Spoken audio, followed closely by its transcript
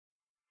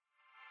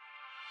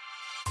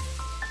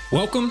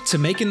Welcome to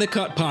Making the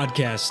Cut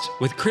podcast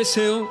with Chris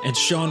Hill and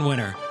Shawn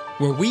Winter,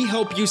 where we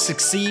help you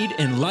succeed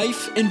in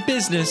life and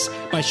business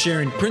by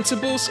sharing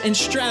principles and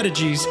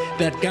strategies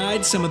that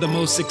guide some of the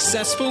most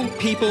successful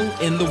people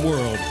in the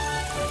world.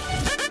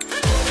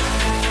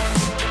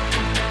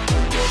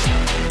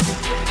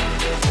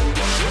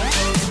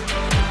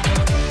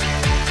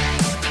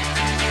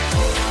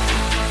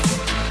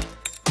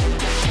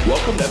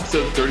 Welcome to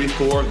episode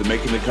 34 of the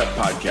Making the Cut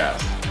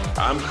podcast.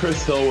 I'm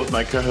Chris Hill with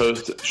my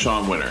co-host,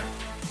 Shawn Winter.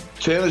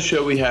 Today on the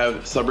show, we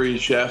have celebrity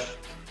chef,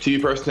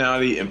 TV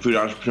personality, and food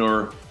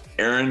entrepreneur,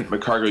 Aaron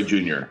McCargo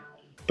Jr.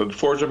 But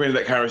before jumping into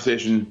that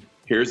conversation,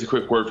 here's a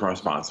quick word from our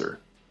sponsor.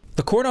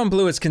 The Cordon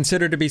Bleu is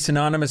considered to be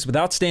synonymous with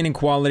outstanding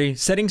quality,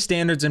 setting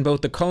standards in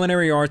both the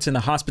culinary arts and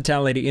the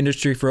hospitality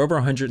industry for over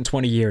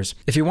 120 years.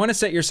 If you want to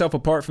set yourself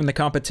apart from the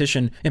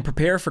competition and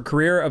prepare for a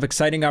career of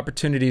exciting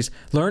opportunities,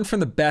 learn from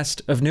the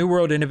best of New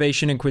World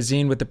innovation and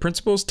cuisine with the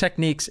principles,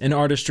 techniques, and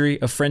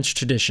artistry of French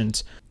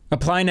traditions.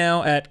 Apply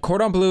now at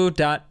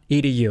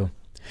cordonbleu.edu.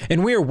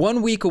 And we are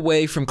 1 week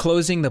away from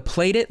closing the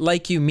Plate It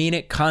Like You Mean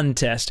It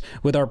contest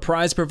with our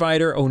prize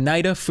provider,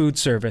 Oneida Food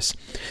Service.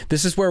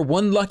 This is where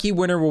one lucky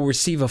winner will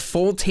receive a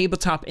full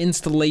tabletop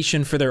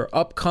installation for their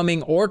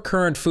upcoming or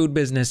current food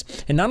business.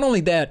 And not only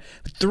that,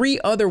 3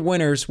 other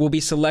winners will be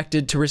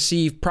selected to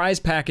receive prize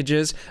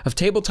packages of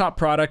tabletop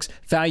products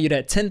valued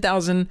at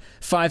 $10,000,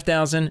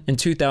 $5,000, and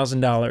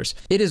 $2,000.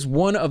 It is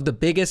one of the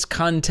biggest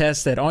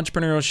contests that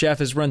Entrepreneurial Chef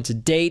has run to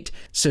date,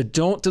 so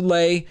don't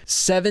delay.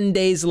 7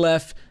 days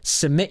left.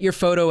 Submit your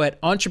photo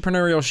at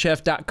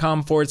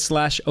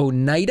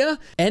entrepreneurialchef.com/Oneida.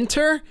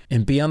 Enter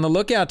and be on the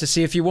lookout to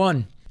see if you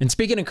won. And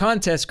speaking of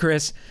contests,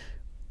 Chris,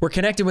 we're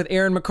connected with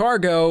Aaron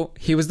McCargo.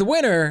 He was the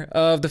winner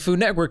of the Food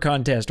Network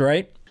contest,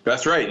 right?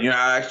 That's right. You know,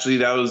 actually,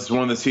 that was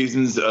one of the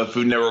seasons of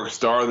Food Network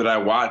Star that I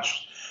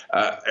watched.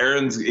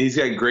 He's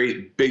got a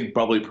great, big,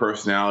 bubbly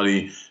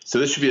personality. So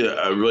this should be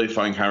a really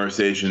fun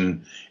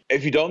conversation.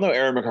 If you don't know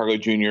Aaron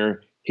McCargo Jr.,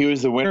 he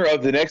was the winner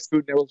of the next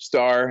Food Network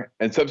Star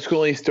and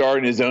subsequently starred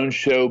in his own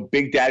show,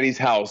 Big Daddy's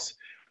House,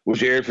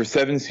 which aired for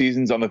 7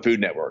 seasons on the Food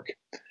Network.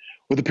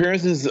 With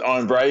appearances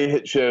on variety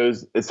hit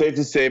shows, it's safe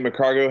to say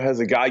McCargo has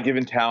a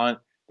God-given talent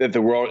that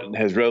the world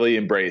has readily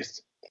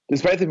embraced.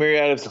 Despite the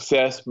myriad of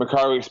success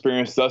McCargo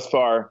experienced thus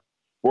far,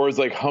 words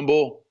like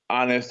humble,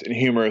 honest, and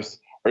humorous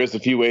are just a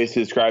few ways to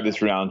describe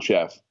this renowned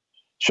chef.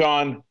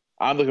 Shawn,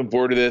 I'm looking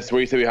forward to this. What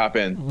do you say we hop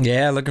in?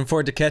 Yeah, looking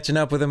forward to catching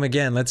up with him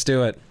again. Let's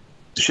do it.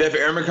 Chef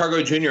Aaron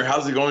McCargo Jr.,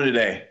 how's it going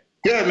today?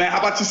 Good, man. How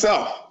about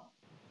yourself?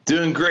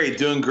 Doing great.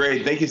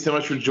 Thank you so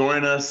much for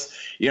joining us.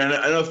 You know,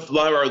 I know a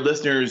lot of our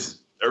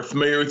listeners are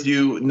familiar with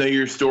you, know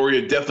your story,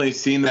 have definitely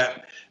seen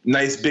that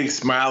nice big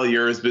smile of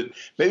yours, but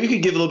maybe you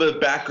could give a little bit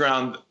of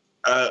background,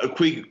 a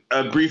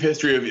brief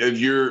history of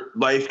your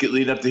life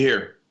leading up to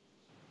here.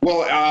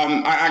 Well,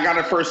 I got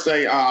to first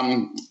say,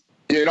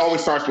 it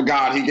always starts with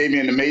God. He gave me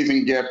an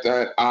amazing gift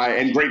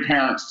and great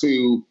parents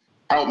to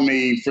help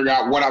me figure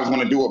out what I was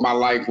going to do with my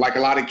life. Like a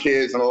lot of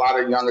kids and a lot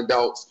of young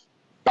adults,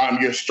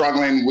 you're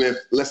struggling with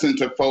listening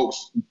to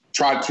folks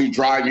try to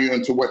drive you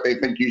into what they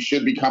think you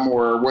should become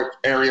or what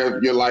area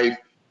of your life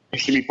you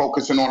should be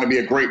focusing on to be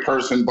a great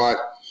person. But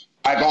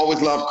I've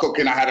always loved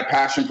cooking. I had a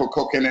passion for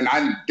cooking, and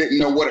I didn't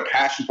know what a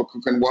passion for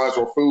cooking was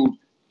or food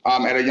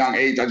at a young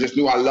age. I just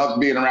knew I loved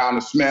being around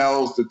the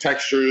smells, the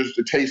textures,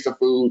 the taste of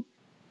food.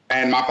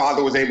 And my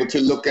father was able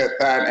to look at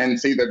that and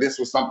see that this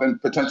was something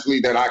potentially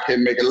that I could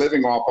make a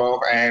living off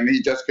of. And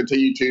he just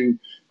continued to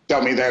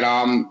tell me that,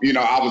 I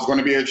was going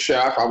to be a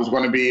chef. I was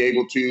going to be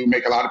able to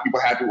make a lot of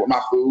people happy with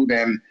my food.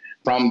 And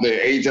from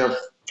the age of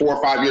 4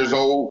 or 5 years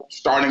old,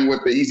 starting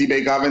with the Easy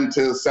Bake Oven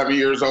to 7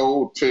 years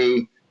old,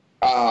 to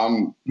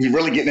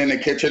really getting in the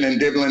kitchen and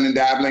dibbling and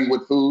dabbling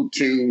with food,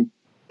 to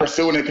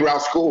pursuing it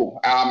throughout school.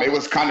 It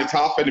was kind of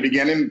tough in the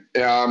beginning.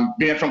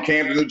 Being from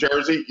Camden, New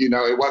Jersey,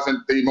 it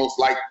wasn't the most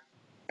liked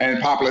and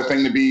popular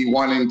thing to be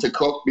wanting to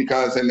cook,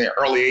 because in the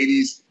early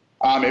 80s,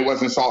 it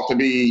wasn't thought to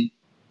be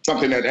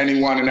something that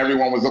anyone and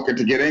everyone was looking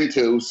to get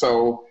into.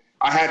 So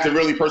I had to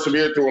really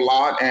persevere through a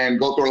lot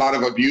and go through a lot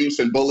of abuse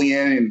and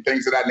bullying and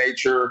things of that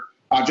nature,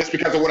 just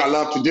because of what I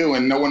love to do.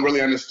 And no one really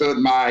understood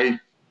my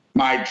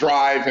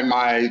drive and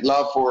my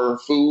love for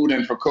food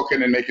and for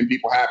cooking and making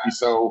people happy.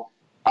 So,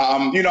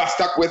 I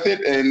stuck with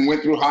it and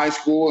went through high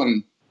school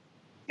and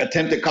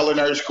attempted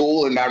culinary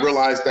school. And I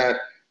realized that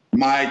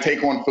my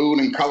take on food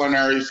and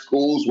culinary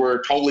schools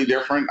were totally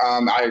different.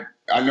 I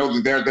know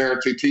that they're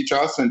there to teach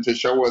us and to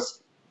show us,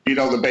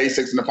 the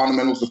basics and the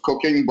fundamentals of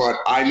cooking. But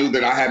I knew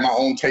that I had my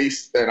own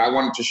taste that I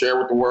wanted to share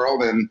with the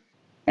world, and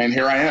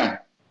here I am.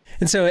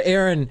 And so,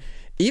 Aaron,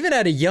 even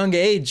at a young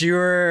age, you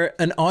were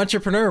an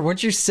entrepreneur.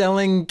 Weren't you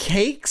selling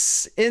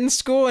cakes in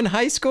school, in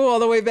high school, all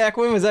the way back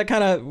when? Was that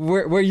kind of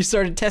where you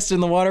started testing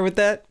the water with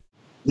that?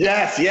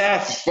 Yes.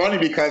 It's funny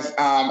because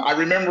I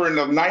remember in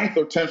the 9th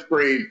or 10th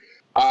grade,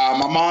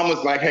 my mom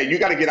was like, hey, you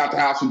got to get out the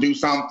house and do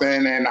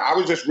something. And I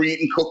was just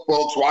reading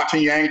cookbooks,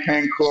 watching Yang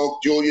Kang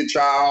cook, Julia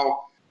Child,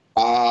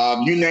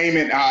 you name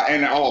it.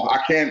 I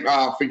can't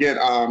forget.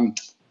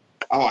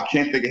 I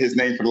can't think of his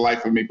name for the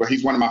life of me, but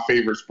he's one of my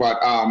favorites.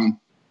 But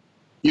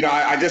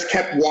I just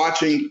kept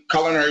watching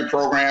culinary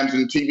programs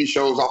and TV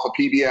shows off of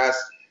PBS.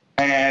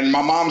 And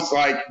my mom's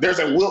like, there's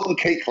a Wilton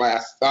cake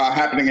class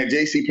happening at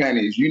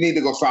JCPenney's. You need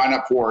to go sign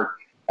up for it.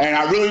 And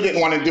I really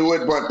didn't want to do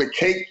it, but the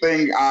cake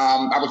thing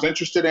I was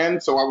interested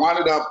in. So I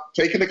wound up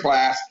taking the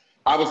class.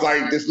 I was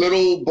like this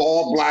little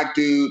bald black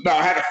dude. No,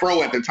 I had a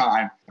fro at the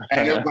time.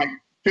 And it was like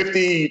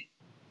 50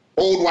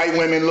 old white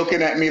women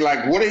looking at me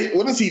like, what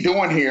is he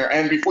doing here?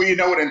 And before you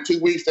know it, in 2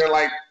 weeks, they're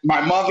like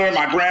my mother,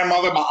 my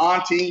grandmother, my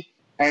auntie,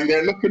 and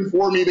they're looking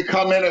for me to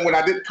come in. And when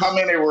I didn't come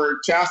in, they were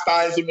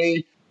chastising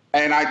me.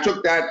 And I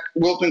took that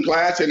Wilton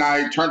class and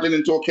I turned it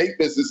into a cake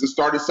business and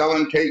started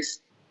selling cakes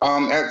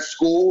at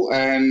school.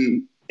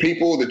 And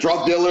people, the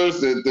drug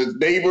dealers, the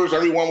neighbors,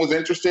 everyone was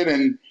interested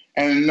in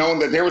and knowing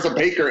that there was a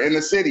baker in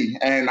the city.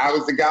 And I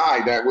was the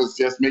guy that was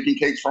just making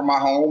cakes from my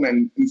home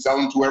and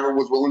selling to whoever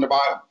was willing to buy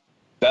them.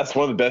 That's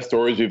one of the best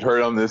stories we've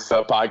heard on this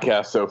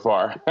podcast so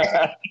far.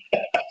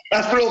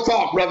 That's real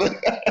talk, brother.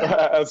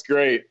 That's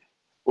great.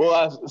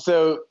 Well,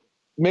 so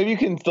maybe you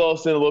can fill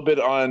us in a little bit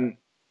on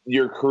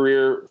your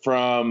career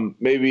from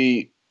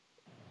maybe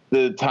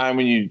the time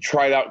when you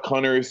tried out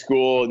culinary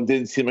school and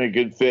didn't seem like a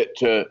good fit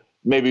to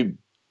maybe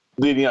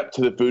leading up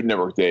to the Food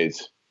Network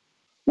days.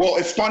 Well,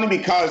 it's funny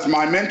because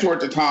my mentor at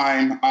the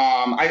time,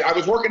 I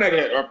was working at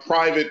a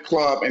private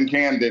club in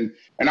Camden,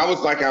 and I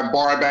was like a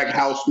bar back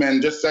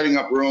houseman, just setting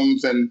up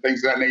rooms and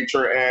things of that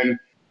nature. And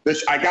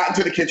I got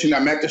into the kitchen, I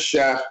met the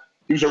chef.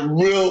 He was a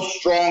real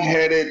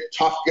strong-headed,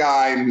 tough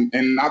guy,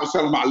 and I was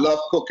telling him I love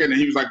cooking, and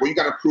he was like, well, you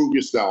got to prove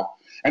yourself.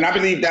 And I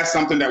believe that's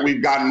something that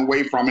we've gotten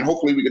away from, and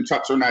hopefully we can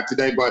touch on that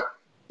today. But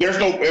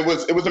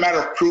it was a matter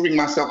of proving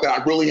myself that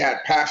I really had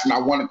passion. I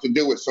wanted to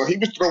do it. So he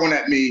was throwing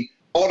at me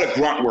all the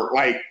grunt work,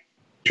 like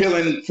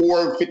peeling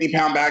 4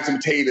 50-pound bags of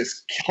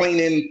potatoes,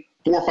 cleaning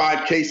 4 or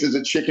 5 cases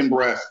of chicken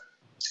breast,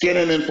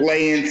 skinning and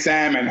filleting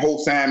salmon, whole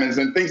salmons,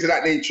 and things of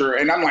that nature.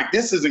 And I'm like,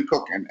 this isn't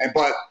cooking.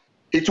 But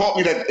he taught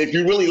me that if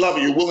you really love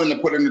it, you're willing to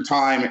put in the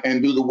time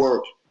and do the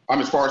work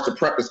as far as the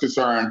prep is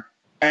concerned.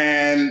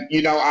 And,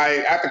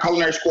 at the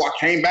culinary school, I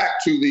came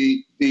back to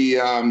the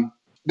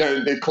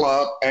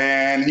club,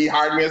 and he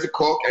hired me as a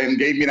cook and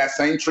gave me that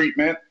same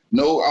treatment.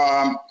 No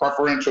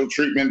preferential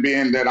treatment,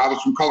 being that I was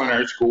from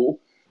culinary school,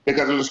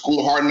 because it was a school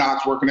of hard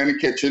knocks working in the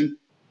kitchen.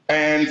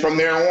 And from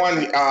there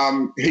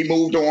on, he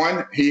moved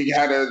on. He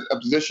had a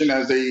position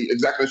as a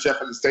executive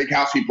chef at the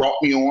steakhouse. He brought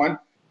me on,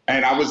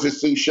 and I was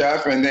his sous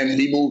chef. And then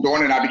he moved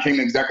on, and I became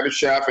an executive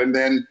chef. And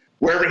then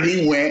wherever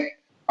he went,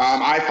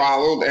 I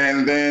followed,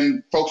 and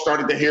then folks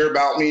started to hear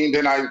about me. And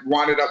then I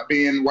wound up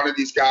being one of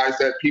these guys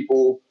that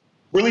people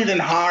really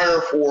didn't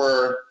hire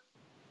for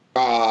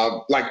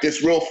like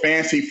this real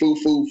fancy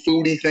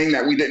foodie thing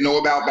that we didn't know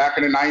about back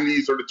in the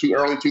 90s or the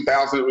early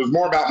 2000s. It was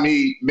more about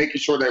me making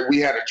sure that we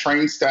had a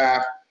trained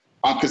staff,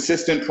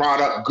 consistent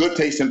product, good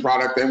tasting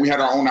product, and we had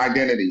our own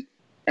identity.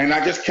 And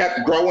I just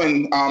kept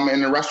growing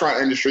in the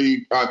restaurant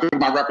industry through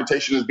my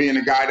reputation as being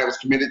a guy that was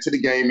committed to the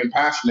game and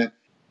passionate.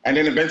 And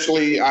then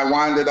eventually I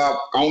winded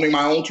up owning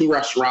my own 2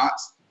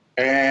 restaurants.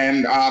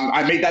 And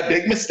I made that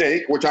big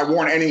mistake, which I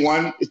warn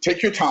anyone,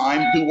 take your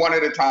time, do one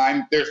at a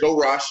time. There's no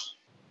rush.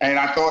 And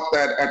I thought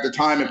that at the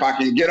time, if I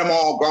can get them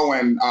all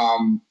going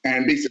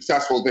and be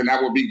successful, then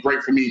that would be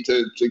great for me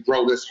to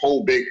grow this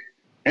whole big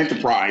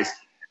enterprise.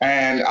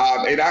 And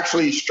it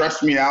actually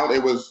stressed me out.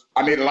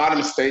 I made a lot of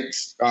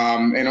mistakes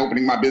in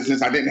opening my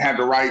business. I didn't have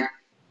the right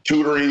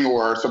tutoring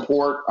or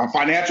support.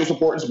 Financial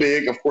support is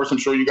big. Of course, I'm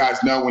sure you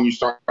guys know when you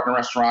start a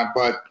restaurant,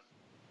 but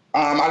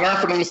I learned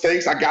from the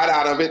mistakes. I got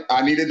out of it.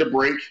 I needed a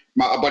break.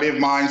 A buddy of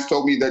mine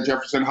told me that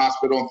Jefferson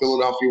Hospital in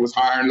Philadelphia was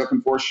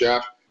looking for a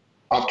chef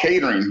of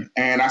catering.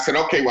 And I said,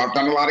 okay, well, I've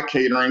done a lot of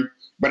catering,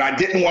 but I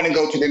didn't want to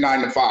go to the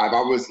 9 to 5.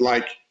 I was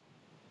like,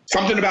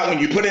 something about when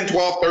you put in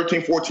 12,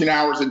 13, 14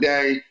 hours a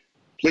day,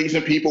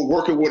 pleasing people,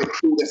 working with a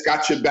crew that's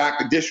got your back,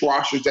 the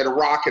dishwashers that are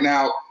rocking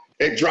out,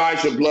 it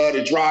drives your blood,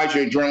 it drives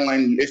your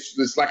adrenaline.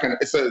 It's like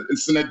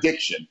it's an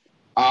addiction.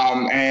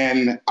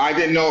 And I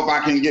didn't know if I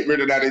can get rid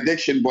of that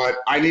addiction, but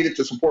I needed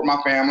to support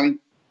my family.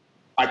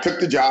 I took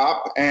the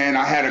job, and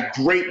I had a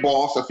great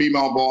boss, a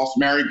female boss,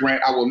 Mary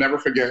Grant. I will never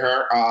forget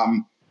her.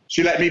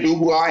 She let me be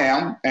who I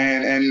am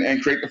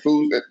and create the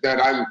food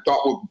that I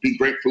thought would be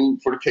great food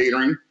for the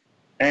catering.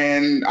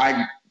 And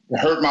I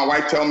heard my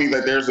wife tell me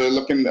that there's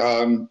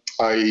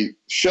a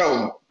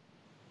show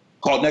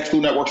called Next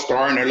Food Network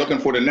Star, and they're looking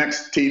for the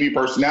next TV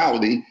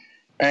personality.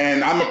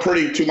 And I'm a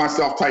pretty to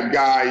myself type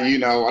guy. A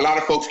lot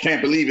of folks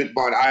can't believe it,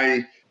 but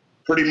I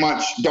pretty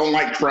much don't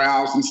like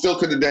crowds. And still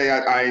to the day,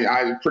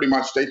 I pretty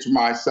much stay to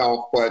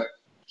myself. But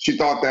she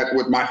thought that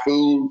with my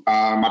food,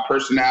 my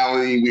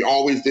personality, we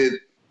always did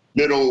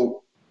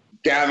little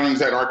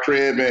gatherings at our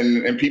crib,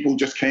 and people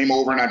just came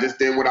over, and I just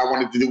did what I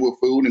wanted to do with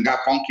food and got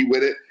funky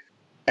with it.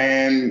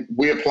 And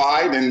we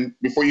applied, and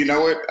before you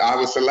know it, I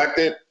was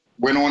selected,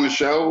 went on the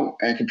show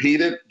and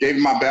competed, gave it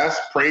my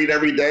best, prayed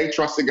every day,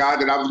 trusted God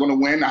that I was going to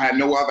win. I had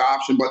no other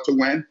option but to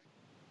win.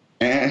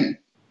 And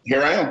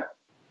here I am.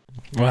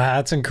 Wow,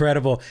 that's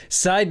incredible.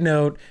 Side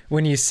note,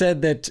 when you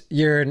said that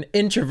you're an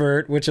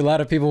introvert, which a lot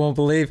of people won't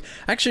believe,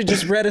 I actually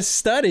just read a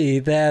study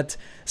that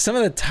some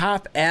of the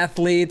top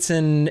athletes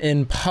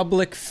and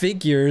public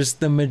figures,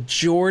 the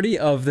majority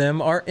of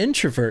them are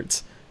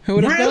introverts. Who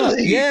would have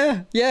thought?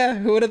 Yeah.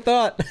 Who would have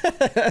thought?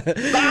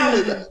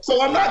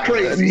 So I'm not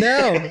crazy.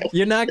 No,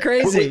 you're not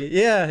crazy.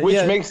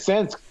 Which makes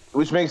sense.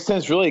 Which makes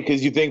sense, really,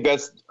 because you think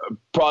that's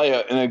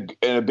probably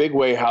in a big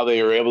way how they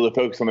are able to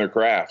focus on their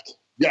craft.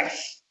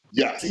 Yes.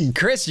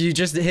 Chris, you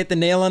just hit the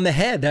nail on the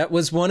head. That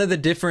was one of the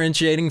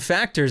differentiating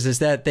factors, is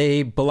that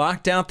they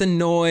blocked out the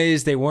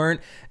noise. They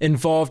weren't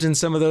involved in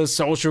some of those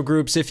social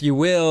groups, if you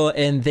will,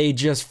 and they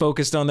just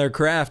focused on their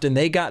craft, and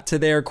they got to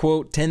their,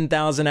 quote,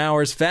 10,000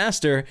 hours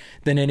faster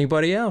than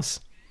anybody else.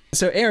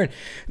 So, Aaron,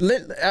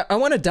 I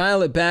want to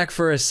dial it back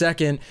for a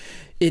second.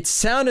 It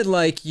sounded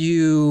like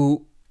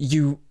you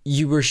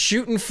were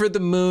shooting for the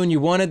moon. You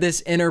wanted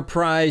this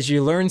enterprise.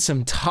 You learned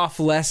some tough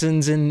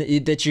lessons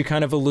that you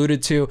kind of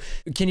alluded to.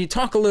 Can you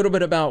talk a little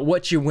bit about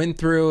what you went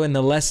through and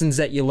the lessons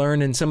that you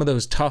learned in some of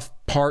those tough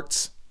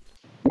parts?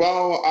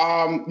 Well,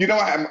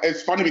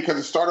 it's funny because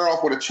it started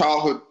off with a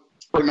childhood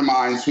friend of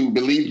mine who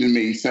believed in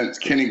me since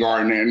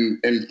kindergarten,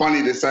 and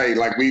funny to say,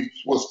 like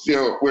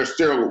we're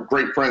still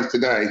great friends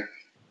today.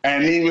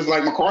 And he was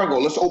like,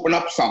 McCargo, let's open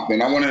up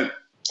something. I want to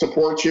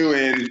support you.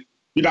 And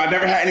I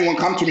never had anyone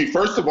come to me,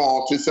 first of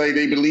all, to say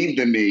they believed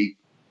in me,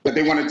 but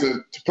they wanted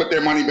to put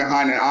their money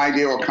behind an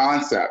idea or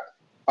concept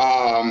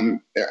of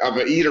an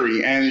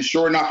eatery. And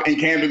sure enough, in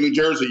Camden, New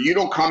Jersey, you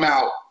don't come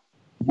out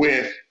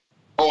with,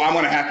 I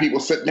want to have people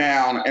sit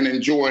down and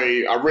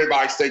enjoy a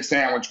ribeye steak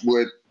sandwich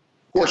with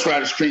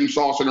horseradish cream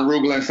sauce and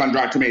arugula and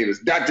sun-dried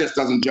tomatoes. That just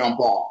doesn't jump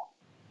off.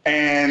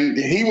 And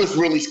he was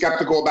really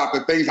skeptical about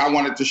the things I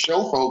wanted to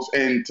show folks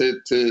and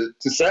to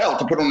sell,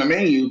 to put on the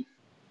menu.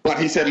 But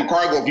he said,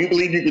 McCargo, if you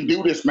believe you can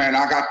do this, man,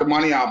 I got the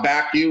money, I'll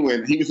back you.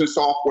 And he was in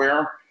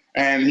software,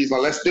 and he's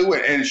like, let's do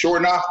it. And sure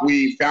enough,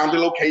 we found a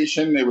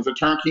location. It was a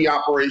turnkey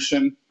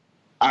operation.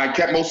 I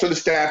kept most of the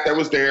staff that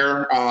was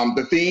there.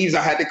 The thieves,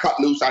 I had to cut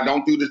loose. I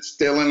don't do the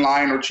stealing,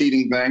 lying, or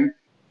cheating thing.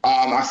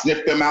 I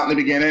sniffed them out in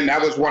the beginning.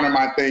 That was one of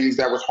my things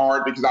that was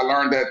hard, because I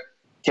learned that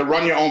to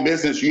run your own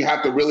business, you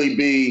have to really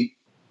be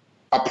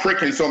a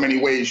prick in so many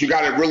ways. You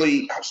got to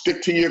really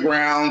stick to your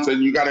grounds,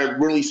 and you got to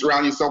really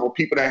surround yourself with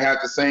people that have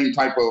the same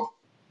type of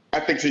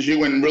ethics as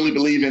you and really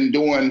believe in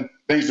doing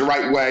things the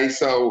right way.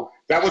 So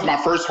that was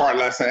my first hard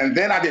lesson. And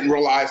then I didn't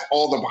realize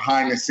all the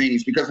behind the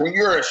scenes, because when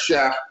you're a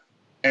chef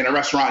in a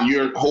restaurant,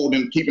 you're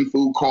keeping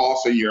food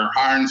costs, and you're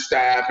hiring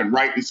staff and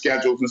writing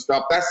schedules and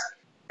stuff.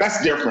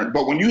 That's different.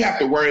 But when you have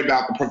to worry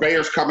about the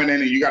purveyors coming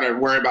in, and you got to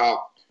worry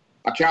about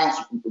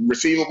accounts,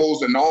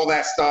 receivables, and all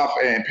that stuff,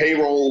 and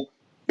payroll,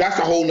 that's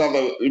a whole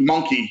nother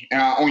monkey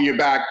on your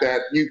back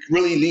that you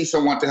really need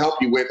someone to help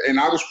you with. And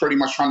I was pretty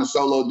much trying to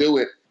solo do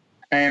it.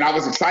 And I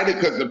was excited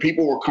because the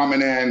people were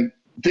coming in,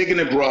 digging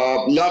the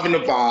grub, loving the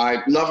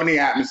vibe, loving the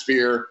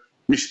atmosphere,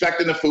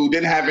 respecting the food,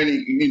 didn't have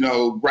any,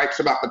 gripes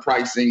about the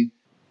pricing.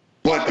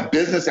 But the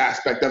business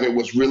aspect of it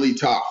was really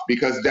tough,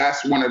 because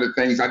that's one of the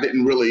things I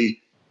didn't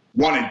really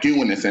want to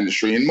do in this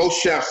industry. And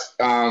most chefs,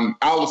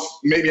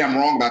 maybe I'm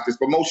wrong about this,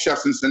 but most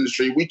chefs in this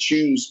industry, we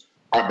choose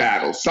our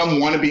battles. Some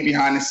want to be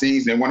behind the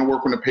scenes, they want to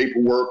work on the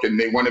paperwork, and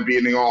they want to be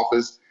in the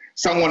office.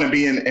 Some want to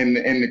be in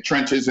the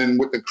trenches and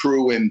with the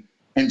crew and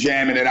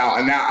jamming it out.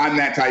 And now I'm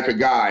that type of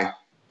guy.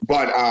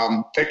 But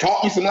it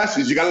taught me some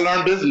lessons. You got to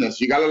learn business.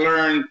 You got to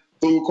learn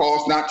food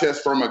costs, not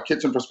just from a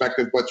kitchen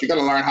perspective, but you got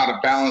to learn how to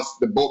balance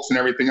the books and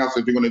everything else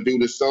if you're going to do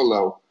this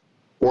solo,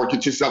 or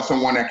get yourself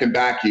someone that can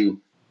back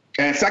you.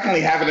 And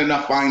secondly, having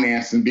enough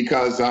financing,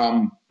 because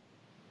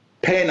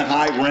paying the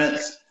high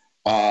rents,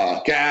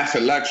 gas,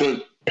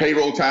 electric,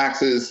 payroll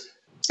taxes,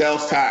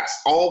 sales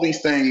tax, all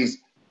these things,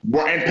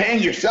 and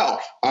paying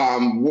yourself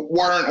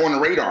weren't on the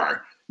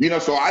radar.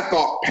 So I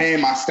thought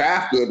paying my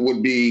staff good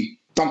would be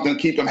something to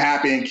keep them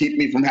happy and keep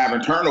me from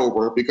having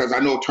turnover, because I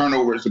know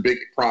turnover is a big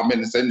problem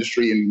in this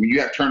industry. And when you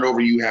have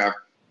turnover, you have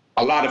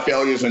a lot of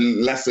failures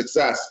and less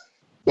success.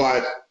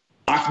 But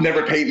I've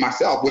never paid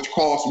myself, which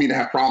caused me to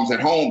have problems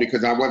at home,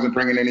 because I wasn't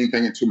bringing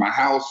anything into my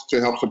house to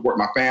help support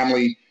my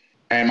family.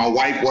 And my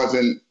wife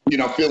wasn't,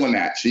 feeling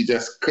that. She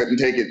just couldn't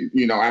take it,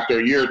 after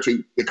a year or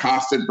two. The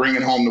constant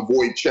bringing home the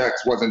void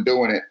checks wasn't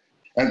doing it.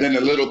 And then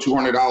the little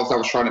 $200 I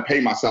was trying to pay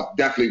myself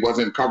definitely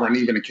wasn't covering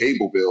even a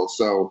cable bill.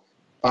 So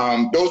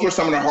those were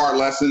some of the hard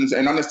lessons,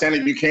 and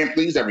understanding you can't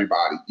please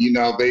everybody.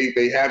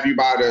 They have you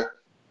by the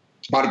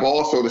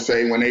ball, so to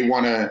say, when they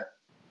want to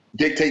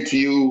dictate to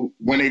you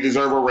when they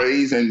deserve a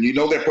raise, and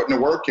they're putting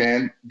the work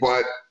in,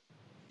 but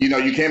you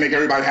can't make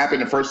everybody happy in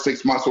the first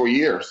 6 months or a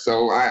year.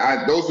 So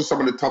those are some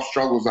of the tough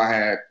struggles I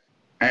had,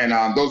 and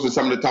those are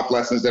some of the tough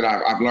lessons that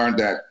I've learned,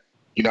 that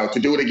to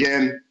do it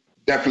again,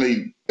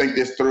 definitely think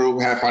this through,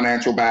 have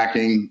financial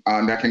backing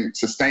that can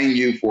sustain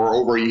you for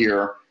over a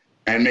year,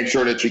 and make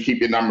sure that you keep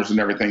your numbers and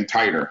everything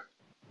tighter.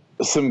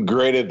 Some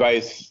great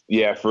advice,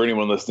 for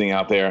anyone listening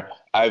out there.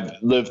 I've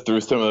lived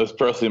through some of this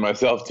personally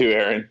myself too,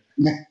 Aaron.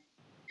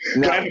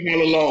 Glad I'm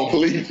all alone,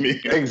 believe me.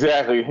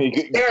 Exactly.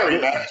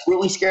 Scary, man. It's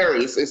really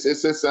scary. It's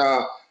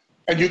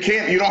and you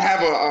don't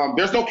have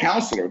there's no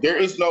counselor. There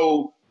is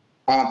no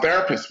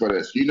therapist for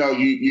this. You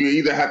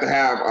either have to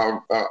have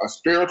a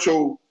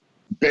spiritual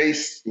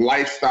based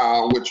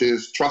lifestyle, which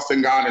is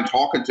trusting God and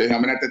talking to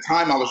him. And at the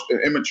time I was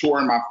immature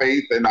in my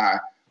faith, and I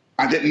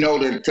didn't know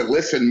to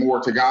listen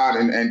more to God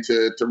and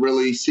to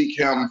really seek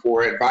him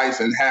for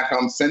advice and have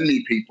him send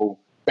me people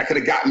that could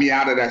have gotten me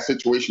out of that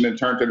situation and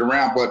turned it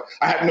around. But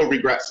I have no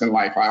regrets in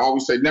life. I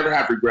always say never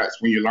have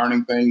regrets when you're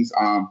learning things.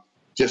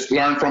 Just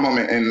learn from them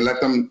and let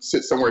them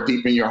sit somewhere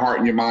deep in your heart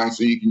and your mind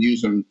so you can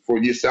use them for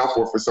yourself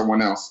or for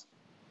someone else.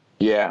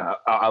 Yeah,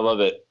 I love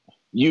it.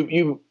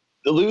 You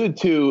alluded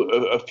to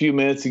a few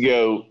minutes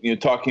ago,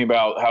 talking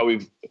about how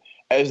we've,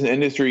 as an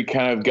industry,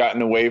 kind of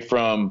gotten away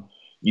from,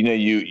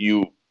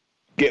 you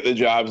get the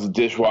job as a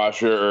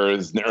dishwasher or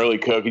as an early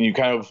cook, and you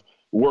kind of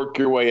work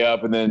your way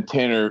up, and then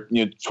 10 or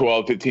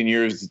 12, 15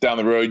 years down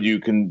the road, you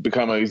can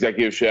become an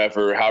executive chef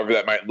or however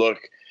that might look.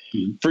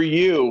 Mm-hmm. For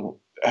you,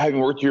 having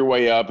worked your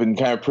way up and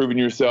kind of proven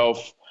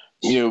yourself,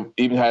 even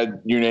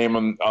had your name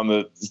on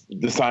the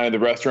sign of the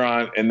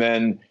restaurant, and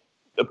then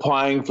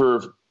applying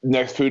for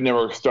next Food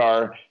Network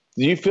star,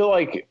 do you feel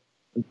like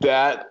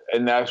that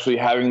and actually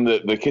having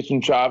the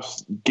kitchen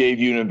chops gave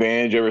you an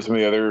advantage over some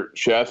of the other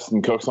chefs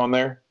and cooks on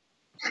there?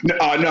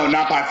 No,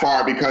 not by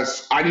far,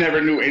 because I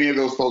never knew any of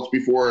those folks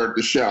before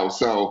the show.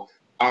 So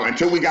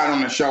until we got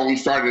on the show, we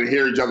started to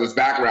hear each other's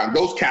background.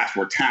 Those cats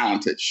were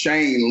talented.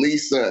 Shane,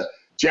 Lisa,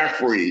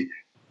 Jeffrey,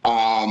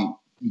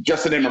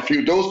 just to name a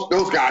few.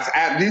 These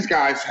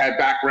guys had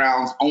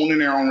backgrounds, owning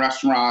their own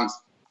restaurants,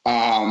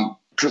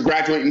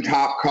 graduating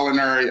top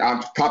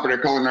of their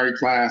culinary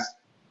class,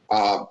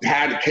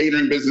 had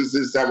catering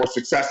businesses that were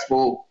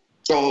successful.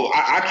 So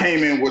I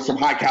came in with some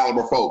high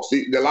caliber folks.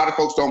 A lot of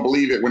folks don't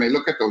believe it when they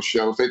look at those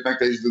shows. They think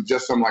they're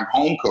just some like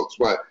home cooks,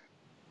 but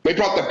they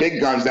brought the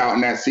big guns out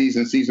in that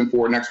season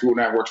 4, Next Food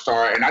Network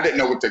star, and I didn't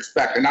know what to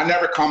expect. And I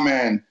never come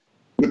in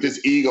with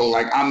this ego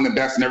like I'm the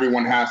best and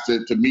everyone has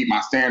to meet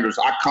my standards.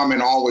 I come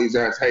in always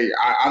as, hey,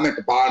 I'm at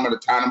the bottom of the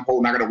totem pole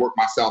and I got to work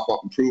myself up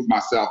and prove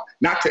myself,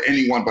 not to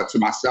anyone, but to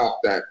myself,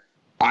 that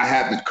I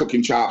have the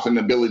cooking chops and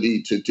the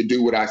ability to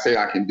do what I say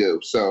I can do.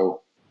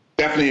 So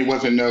definitely it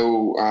wasn't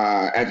no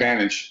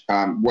advantage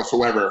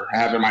whatsoever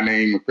having my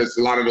name, because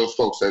a lot of those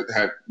folks that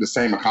had the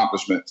same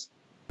accomplishments.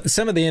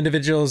 Some of the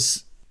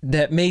individuals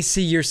that may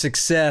see your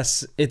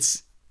success,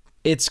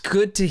 it's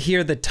good to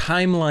hear the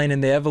timeline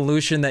and the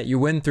evolution that you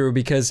went through,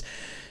 because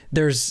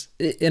there's,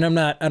 and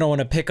I don't want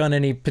to pick on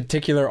any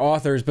particular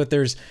authors, but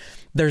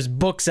there's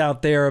books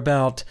out there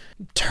about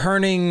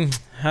turning,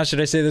 how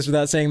should I say this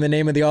without saying the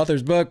name of the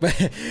author's book,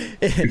 but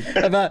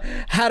about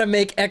how to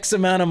make X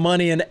amount of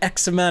money in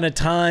X amount of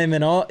time,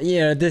 and all,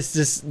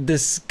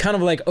 this kind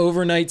of like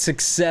overnight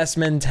success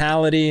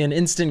mentality and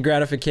instant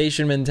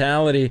gratification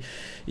mentality.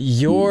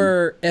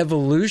 Your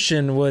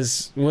evolution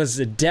was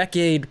a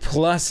decade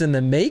plus in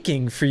the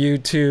making for you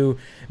to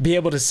be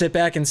able to sit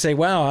back and say,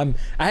 wow, I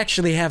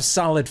actually have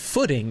solid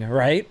footing,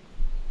 right?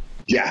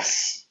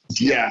 Yes.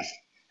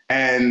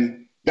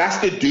 And that's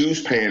the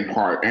dues paying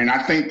part. And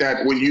I think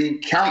that when you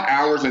count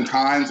hours and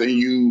times and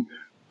you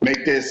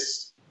make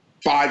this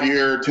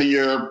 5-year,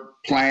 10-year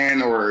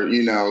plan, or,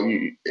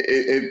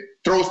 it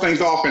throws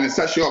things off and it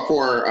sets you up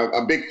for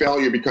a big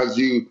failure, because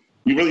you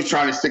really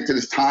try to stick to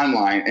this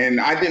timeline. And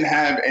I didn't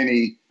have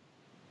any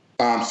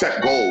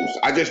set goals.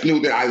 I just knew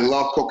that I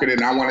love cooking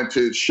and I wanted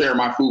to share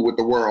my food with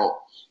the world.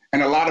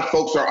 And a lot of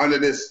folks are under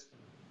this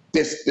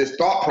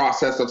thought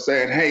process of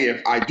saying, hey,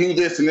 if I do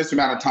this in this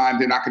amount of time,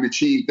 then I can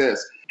achieve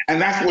this. And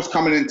that's what's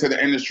coming into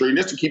the industry. And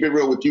just to keep it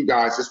real with you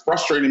guys, it's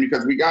frustrating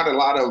because we got a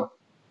lot of,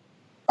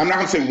 I'm not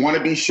going to say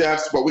wannabe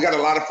chefs, but we got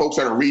a lot of folks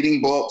that are reading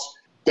books,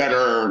 that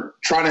are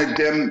trying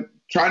to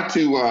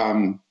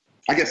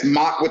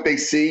mock what they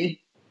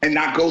see and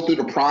not go through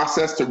the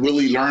process to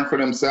really learn for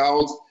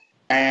themselves.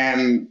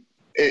 And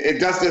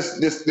it does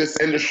this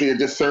industry a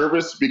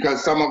disservice,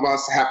 because some of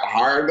us have to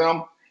hire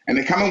them. And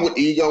they come in with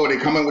ego, and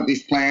they come in with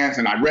these plans,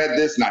 and I read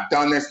this, and I've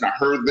done this, and I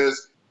heard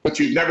this, but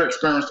you've never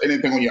experienced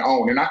anything on your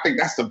own. And I think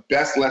that's the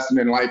best lesson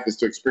in life, is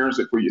to experience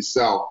it for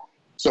yourself.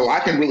 So I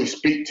can really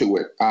speak to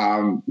it.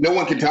 No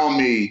one can tell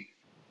me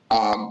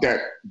that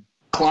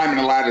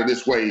climbing a ladder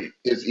this way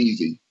is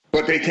easy,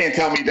 but they can't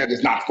tell me that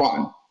it's not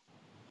fun,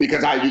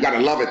 because you got to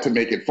love it to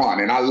make it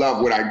fun. And I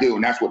love what I do,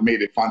 and that's what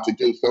made it fun to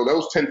do. So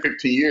those 10,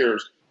 15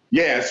 years,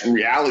 yes,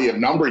 reality of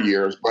number of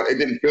years, but it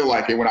didn't feel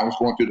like it when I was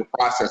going through the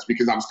process,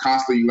 because I was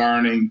constantly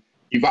learning,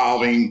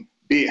 evolving,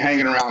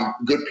 hanging around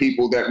good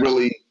people that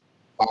really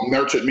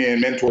nurtured me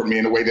and mentored me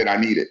in the way that I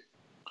needed.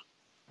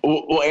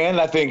 Well, and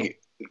I think,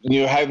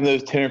 having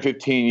those 10 or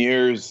 15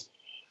 years,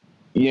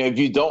 if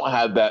you don't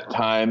have that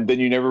time, then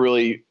you never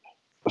really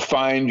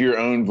find your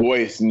own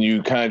voice, and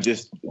you kind of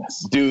just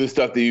do the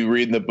stuff that you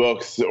read in the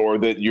books or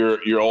that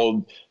your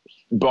old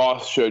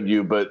boss showed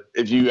you. But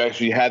if you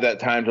actually had that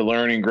time to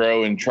learn and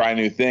grow and try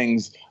new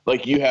things,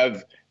 like you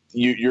have,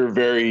 your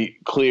very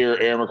clear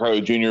Aaron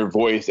McCargo Jr.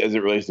 voice as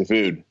it relates to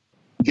food.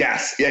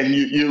 Yes, and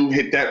you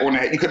hit that on the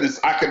head. I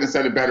couldn't have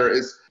said it better.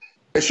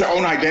 It's your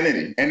own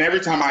identity. And every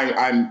time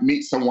I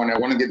meet someone that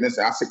want to get in this,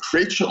 I say,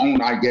 create your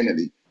own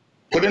identity.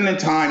 Put in the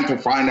time to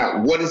find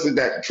out what is it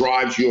that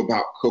drives you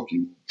about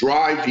cooking,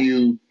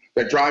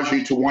 that drives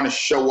you to want to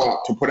show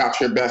up, to put out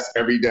your best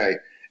every day.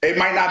 It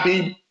might not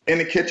be in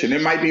the kitchen.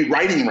 It might be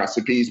writing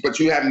recipes, but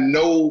you have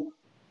no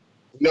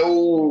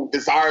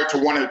desire to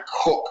want to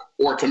cook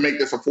or to make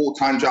this a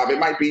full-time job. It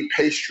might be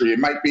pastry. It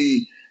might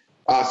be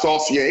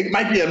saucier. It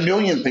might be a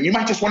million things. You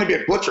might just want to be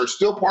a butcher,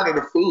 still part of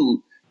the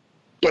food,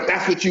 but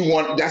that's what you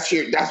want. That's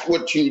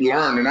what you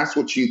learn, and that's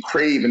what you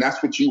crave, and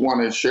that's what you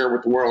want to share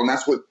with the world, and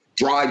that's what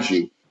drives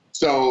you.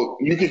 So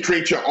you can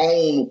create your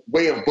own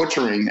way of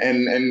butchering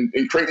and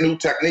create new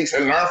techniques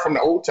and learn from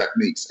the old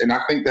techniques. And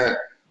I think that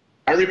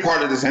every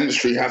part of this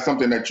industry has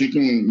something that you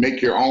can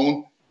make your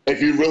own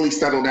if you really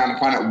settle down and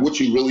find out what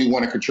you really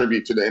want to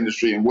contribute to the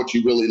industry and what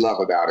you really love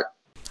about it.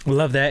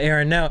 Love that,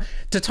 Aaron. Now,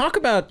 to talk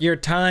about your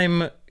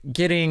time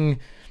getting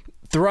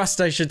thrust,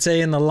 I should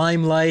say, in the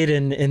limelight,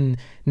 and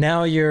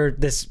now you're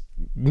this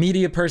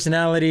media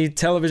personality,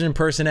 television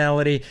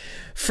personality.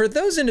 For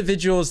those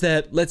individuals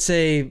that, let's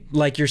say,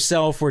 like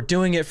yourself, were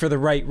doing it for the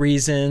right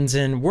reasons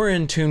and were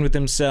in tune with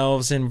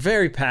themselves and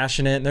very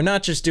passionate, and they're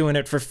not just doing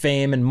it for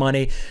fame and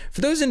money.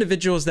 For those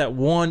individuals that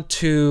want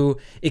to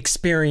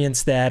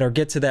experience that or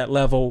get to that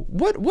level,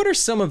 what's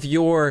some of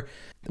your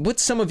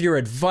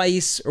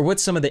advice, or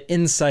what's some of the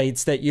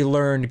insights that you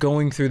learned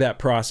going through that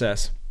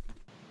process?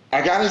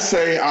 I gotta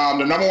say,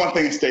 the number one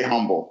thing is stay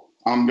humble.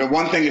 The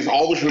one thing is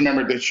always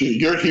remember that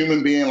you're a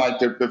human being, like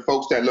the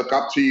folks that look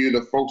up to you,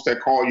 the folks that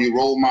call you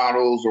role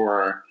models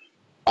or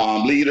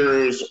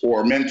leaders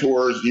or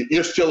mentors.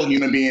 You're still a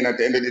human being at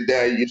the end of the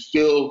day.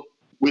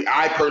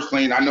 I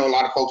personally, and I know a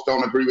lot of folks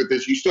don't agree with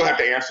this, you still have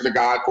to answer to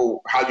God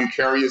for how you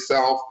carry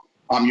yourself,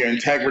 your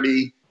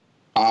integrity.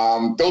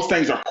 Those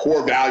things are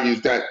core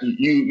values that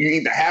you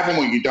either have them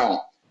or you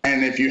don't.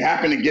 And if you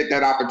happen to get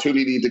that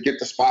opportunity to get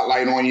the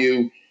spotlight on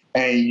you,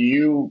 and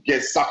you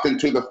get sucked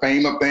into the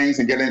fame of things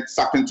and get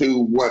sucked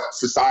into what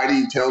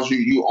society tells you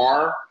you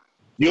are,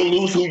 you'll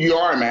lose who you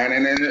are, man.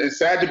 And it's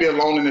sad to be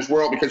alone in this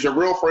world, because your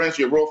real friends,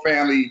 your real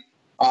family,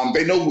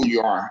 they know who you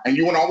are. And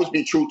you want to always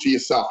be true to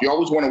yourself. You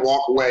always want to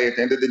walk away at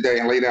the end of the day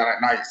and lay down at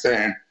night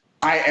saying,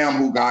 I am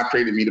who God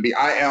created me to be.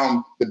 I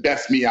am the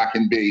best me I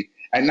can be,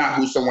 and not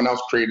who someone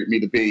else created me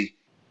to be.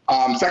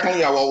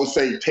 Secondly, I will always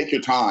say, take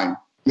your time.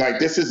 Like,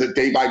 this is a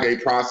day-by-day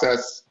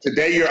process.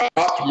 Today you're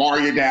up, tomorrow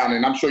you're down.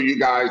 And I'm sure you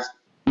guys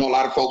know, a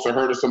lot of folks have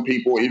heard of some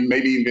people,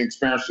 maybe even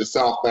experienced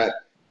yourself, that,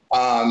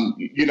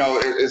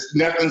 it's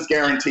nothing's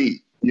guaranteed.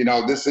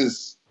 This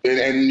is,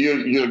 and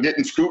you're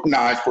getting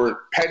scrutinized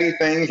for petty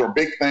things or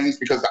big things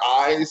because the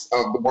eyes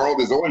of the world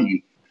is on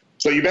you.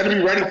 So you better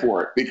be ready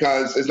for it,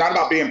 because it's not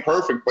about being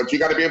perfect, but you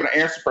got to be able to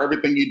answer for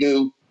everything you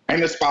do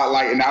in the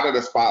spotlight and out of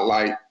the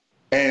spotlight.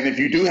 And if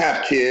you do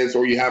have kids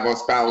or you have a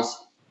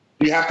spouse,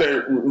 you have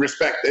to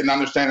respect and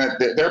understand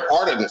that they're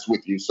part of this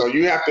with you. So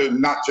you have to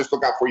not just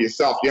look out for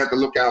yourself. You have to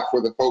look out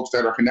for the folks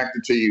that are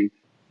connected to you.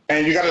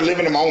 And you got to live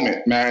in the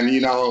moment, man.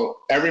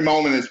 Every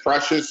moment is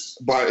precious,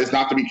 but it's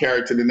not to be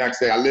carried to the next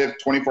day. I live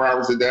 24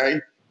 hours a day,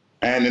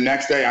 and the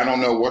next day I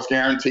don't know what's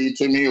guaranteed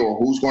to me or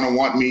who's going to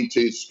want me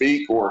to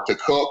speak or to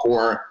cook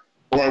or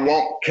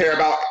won't care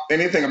about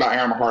anything about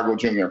Aaron McCargo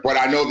Jr. But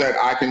I know that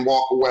I can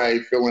walk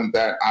away feeling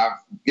that I've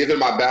given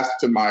my best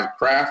to my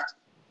craft.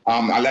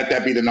 I let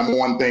that be the number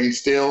one thing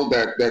still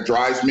that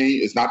drives me.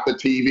 It's not the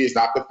TV, it's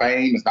not the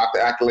fame, it's not the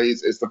accolades,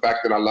 it's the fact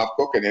that I love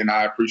cooking, and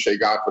I appreciate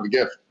God for the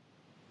gift.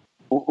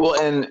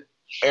 Well, and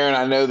Aaron,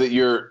 I know that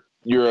you're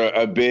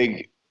a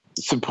big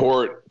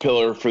support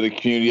pillar for the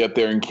community up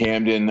there in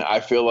Camden. I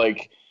feel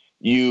like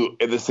you,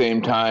 at the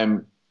same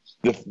time,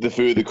 the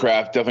food, the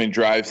craft definitely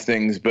drives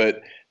things,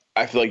 but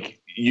I feel like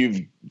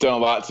you've done a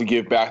lot to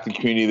give back to the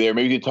community there.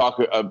 Maybe you could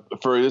talk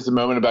for just a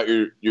moment about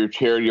your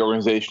charity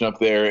organization up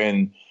there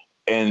and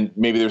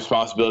maybe the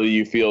responsibility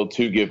you feel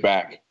to give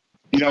back.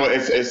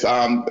 It's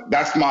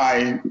that's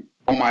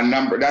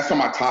on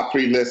my top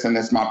 3 list, and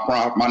it's my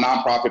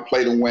nonprofit,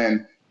 Play to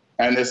Win,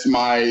 and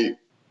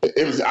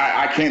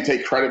I can't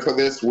take credit for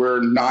this.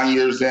 We're 9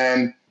 years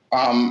in.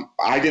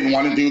 I didn't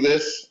want to do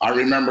this. I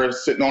remember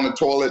sitting on the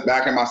toilet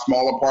back in my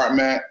small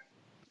apartment,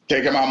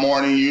 taking my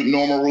morning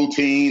normal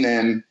routine,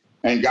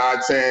 and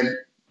God said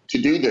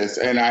to do this,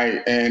 and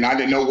I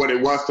didn't know what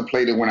it was to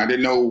Play to Win. I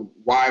didn't know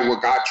why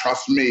would God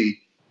trust me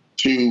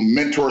to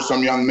mentor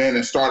some young men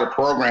and start a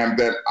program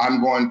that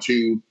I'm going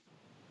to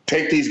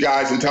take these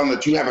guys and tell them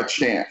that you have a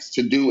chance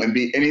to do and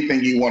be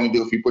anything you want to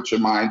do if you put your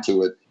mind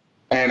to it.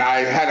 And I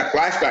had a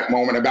flashback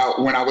moment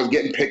about when I was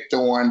getting picked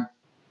on.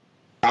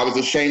 I was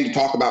ashamed to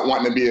talk about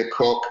wanting to be a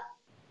cook.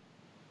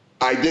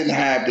 I didn't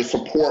have the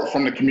support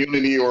from the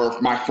community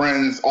or my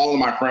friends, all of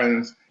my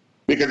friends,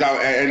 because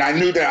I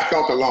knew that I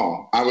felt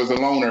alone. I was a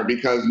loner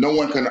because no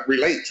one could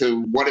relate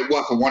to what it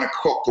was to want to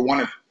cook, to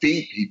want to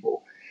feed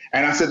people.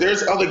 And I said,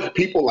 there's other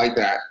people like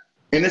that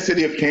in the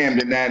city of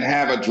Camden that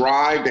have a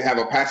drive, they have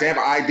a passion, they have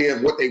an idea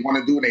of what they want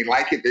to do and they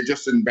like it. They're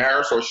just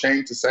embarrassed or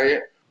ashamed to say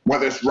it,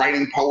 whether it's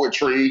writing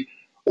poetry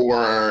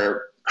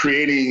or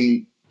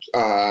creating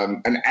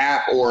an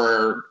app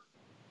or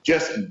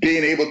just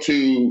being able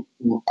to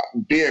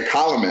be a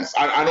columnist.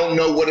 I don't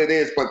know what it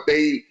is, but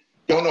they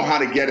don't know how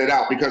to get it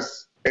out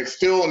because it's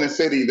still in the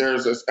city.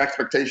 There's this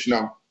expectation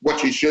of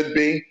what you should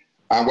be,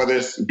 whether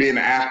it's being an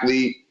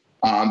athlete,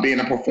 being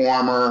a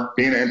performer,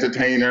 being an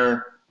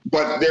entertainer.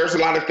 But there's a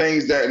lot of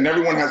things and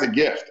everyone has a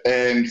gift,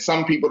 and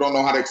some people don't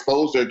know how to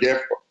expose their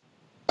gift.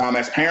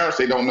 As parents,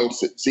 they don't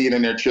see it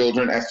in their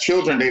children. As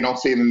children, they don't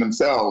see it in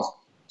themselves.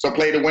 So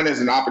Play to Win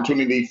is an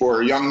opportunity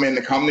for young men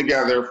to come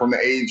together from the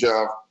age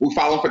of, we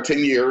follow them for 10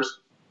 years.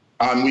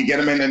 We get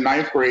them in the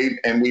 9th grade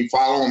and we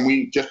follow and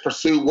we just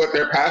pursue what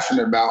they're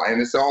passionate about. And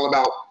it's all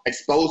about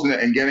exposing it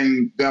and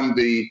getting them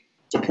the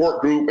support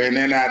group and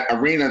then that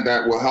arena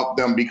that will help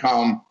them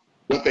become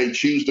what they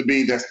choose to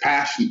be, that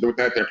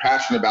they're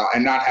passionate about,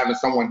 and not having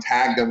someone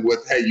tag them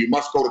with, hey, you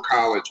must go to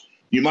college.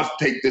 You must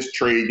take this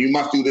trade. You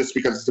must do this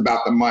because it's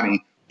about the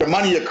money. The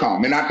money will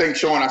come. And I think,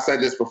 Shawn, I said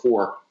this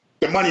before,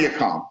 the money will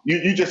come.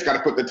 You just got to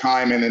put the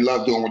time in and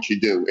love doing what you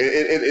do.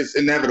 It's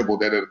inevitable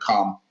that it'll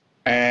come.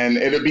 And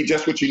it'll be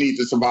just what you need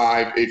to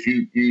survive if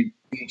you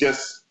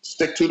just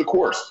stick to the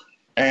course.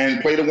 And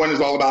Play to Win is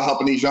all about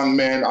helping these young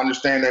men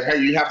understand that, hey,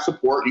 you have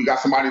support. You got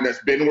somebody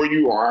that's been where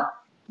you are,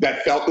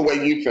 that felt the way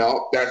you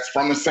felt, that's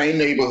from the same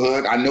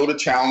neighborhood. I know the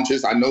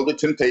challenges. I know the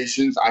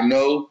temptations. I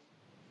know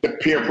the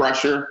peer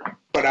pressure.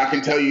 But I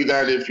can tell you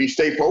that if you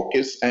stay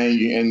focused and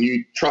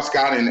you trust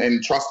God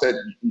and trust that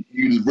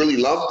you really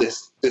love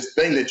this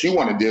thing that you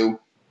want to do,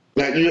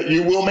 that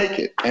you will make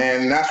it.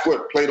 And that's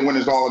what Play to Win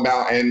is all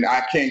about. And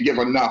I can't give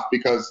enough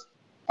because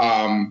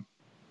I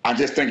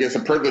just think it's a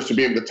privilege to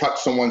be able to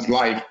touch someone's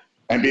life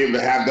and be able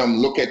to have them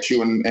look at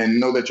you and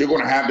know that you're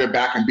going to have their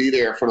back and be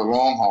there for the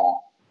long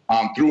haul,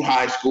 through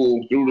high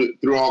school,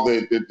 through all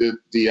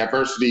the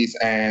adversities,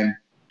 and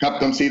help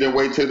them see their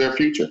way to their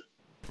future.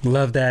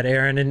 Love that,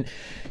 Aaron. And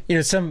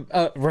some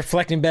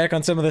reflecting back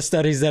on some of the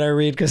studies that I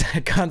read, because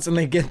I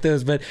constantly get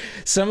those, but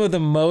some of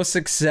the most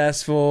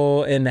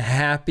successful and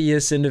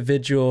happiest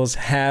individuals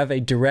have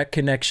a direct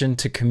connection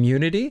to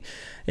community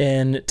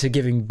and to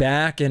giving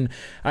back. And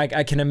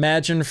I can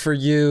imagine for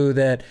you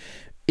that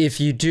if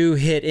you do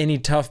hit any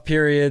tough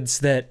periods,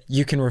 that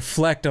you can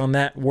reflect on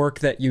that work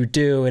that you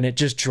do, and it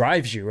just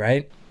drives you,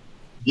 right?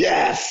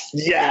 Yes.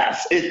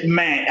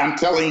 Man, I'm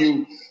telling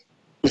you,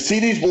 to see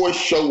these boys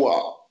show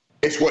up,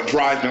 it's what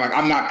drives me. Like,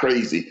 I'm not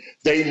crazy.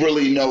 They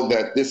really know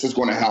that this is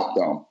going to help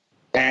them.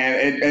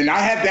 And I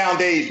have down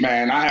days,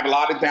 man. I have a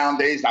lot of down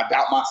days. I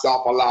doubt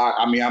myself a lot.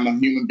 I mean, I'm a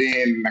human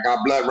being and I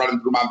got blood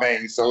running through my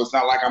veins. So it's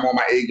not like I'm on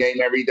my A game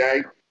every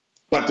day.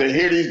 But to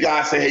hear these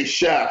guys say, hey,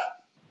 Chef,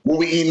 what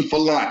we eating for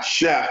lunch?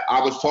 Chef,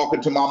 I was talking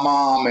to my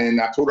mom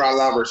and I told her I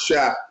love her.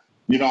 Chef,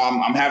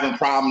 I'm having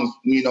problems,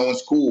 in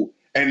school.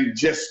 And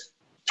just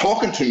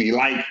talking to me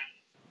like,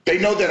 they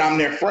know that I'm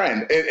their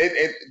friend.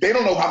 They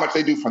don't know how much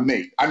they do for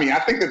me. I mean, I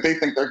think that they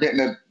think they're getting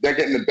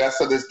the best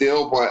of this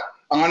deal, but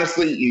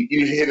honestly,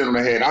 you hit it on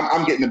the head.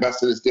 I'm getting the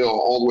best of this deal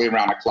all the way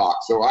around the clock.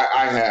 So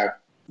I have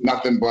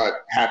nothing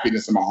but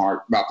happiness in my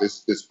heart about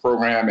this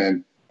program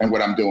and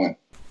what I'm doing.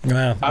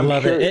 Wow, I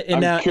love it. And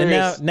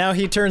now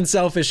he turned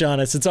selfish on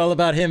us. It's all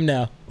about him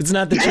now. It's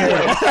not the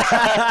charity.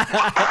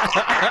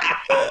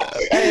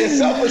 Hey, it's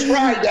Selfish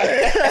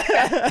Friday.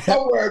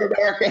 Don't worry,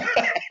 America.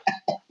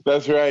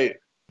 That's right.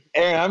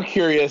 Aaron, I'm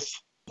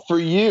curious, for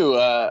you,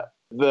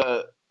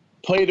 the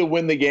play to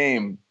win the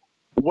game,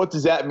 what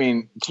does that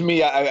mean? To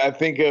me, I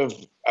think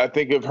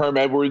of Herm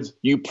Edwards,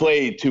 you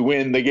played to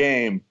win the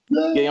game,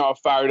 getting all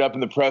fired up in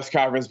the press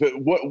conference. But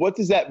what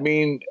does that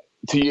mean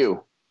to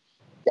you?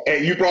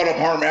 Hey, you brought up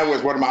Herm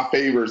Edwards, one of my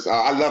favorites.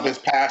 I love his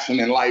passion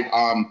in life.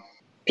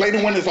 Play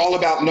to win is all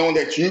about knowing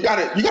that you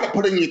gotta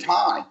put in your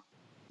time.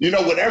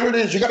 Whatever it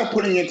is, you gotta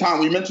put in your time.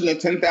 We mentioned the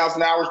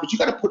 10,000 hours, but you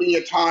gotta put in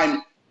your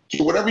time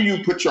to whatever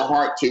you put your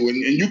heart to, and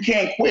you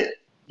can't quit.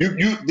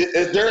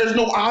 There is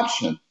no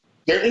option.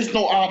 There is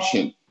no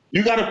option.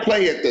 You got to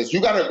play at this.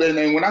 You got to,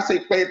 and when I say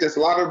play at this,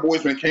 a lot of the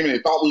boys when they came in, they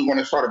thought we were going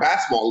to start a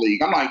basketball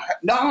league. I'm like,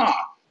 nah.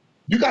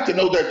 You got to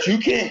know that you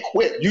can't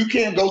quit. You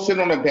can't go sit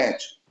on the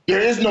bench. There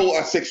is no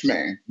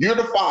 6-man. You're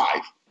the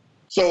 5.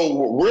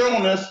 So we're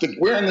in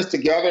this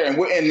together, and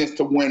we're in this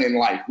to win in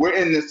life. We're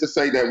in this to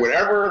say that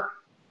whatever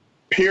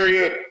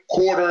period,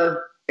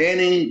 quarter,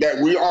 inning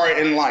that we are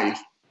in life,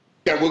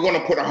 that we're going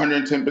to put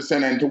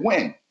 110% in to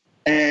win.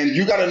 And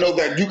you got to know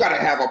that you got to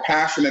have a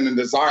passion and a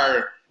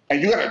desire,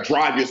 and you got to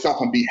drive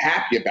yourself and be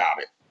happy about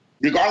it.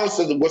 Regardless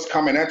of what's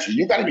coming at you,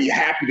 you got to be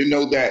happy to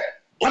know that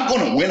I'm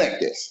going to win at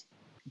this.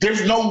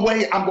 There's no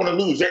way I'm going to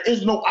lose. There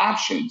is no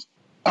options.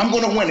 I'm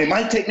going to win. It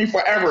might take me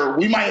forever.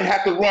 We might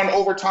have to run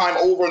overtime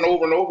over and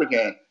over and over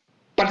again.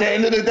 But at the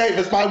end of the day, if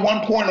it's by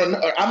 1 point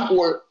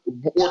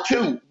or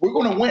 2, we're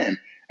going to win.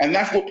 And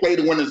that's what Play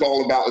to Win is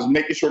all about, is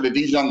making sure that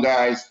these young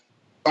guys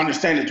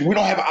understand that we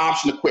don't have an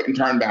option to quit and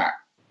turn back.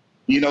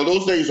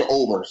 Those days are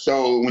over.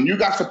 So when you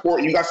got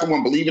support, you got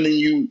someone believing in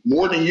you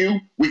more than you,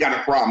 we got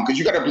a problem, because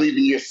you got to believe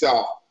in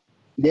yourself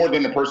more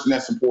than the person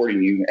that's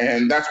supporting you.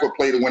 And that's what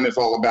Play to Win is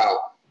all about.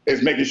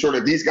 is making sure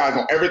that these guys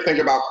don't ever think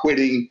about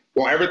quitting,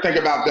 don't ever think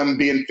about them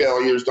being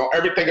failures, don't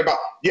ever think about,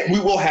 yeah, we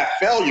will have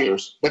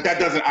failures, but that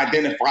doesn't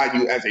identify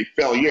you as a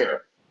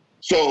failure.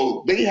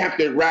 So they have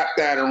to wrap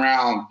that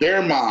around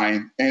their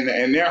mind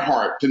and their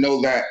heart to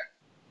know that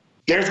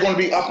there's going to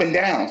be up and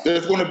downs.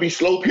 There's going to be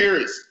slow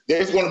periods.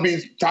 There's going to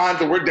be times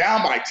that we're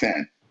down by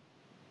 10,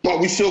 but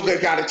we still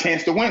got a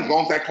chance to win as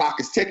long as that clock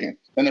is ticking.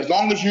 And as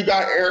long as you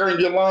got air in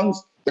your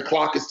lungs, the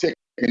clock is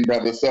ticking,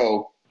 brother.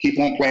 So keep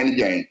on playing the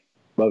game.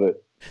 Love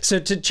it. So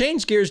to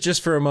change gears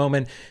just for a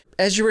moment,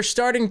 as you were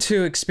starting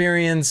to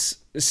experience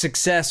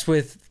success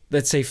with,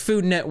 let's say,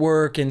 Food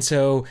Network, and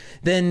so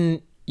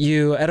then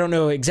you, I don't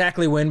know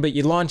exactly when, but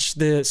you launched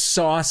the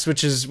sauce,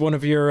 which is one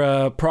of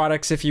your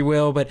products, if you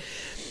will, but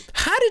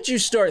how did you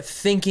start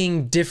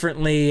thinking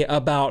differently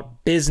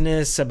about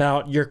business,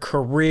 about your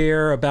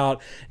career,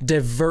 about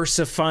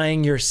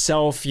diversifying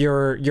yourself,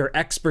 your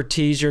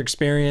expertise, your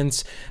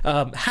experience?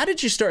 How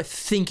did you start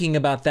thinking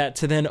about that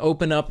to then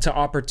open up to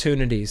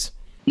opportunities?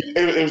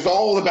 It was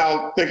all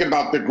about thinking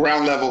about the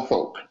ground level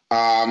folk.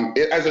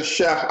 As a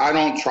chef, I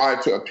don't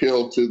try to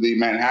appeal to the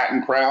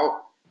Manhattan crowd.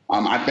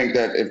 I think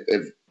that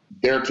if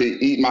they're to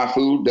eat my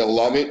food, they'll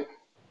love it.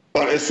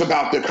 But it's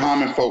about the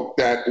common folk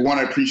that want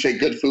to appreciate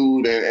good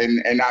food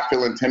and not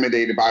feel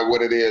intimidated by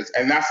what it is.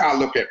 And that's how I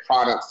look at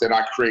products that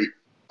I create.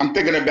 I'm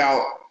thinking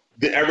about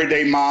the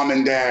everyday mom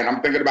and dad.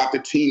 I'm thinking about the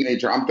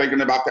teenager. I'm thinking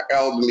about the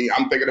elderly.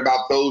 I'm thinking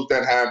about those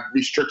that have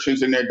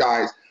restrictions in their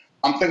diets.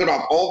 I'm thinking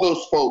about all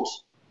those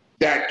folks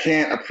that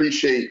can't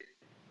appreciate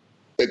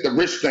the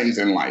rich things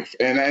in life,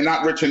 and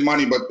not rich in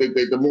money, but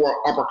the more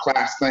upper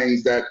class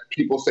things that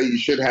people say you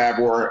should have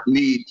or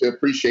need to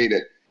appreciate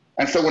it.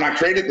 And so when I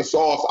created the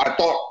sauce, I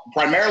thought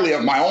primarily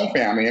of my own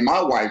family and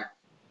my wife.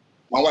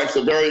 My wife's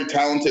a very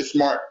talented,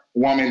 smart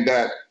woman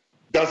that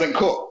doesn't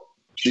cook.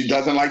 She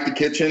doesn't like the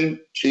kitchen.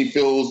 She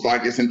feels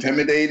like it's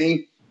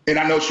intimidating. And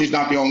I know she's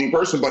not the only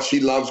person, but she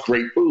loves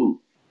great food.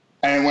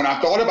 And when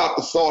I thought about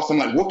the sauce, I'm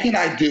like, what can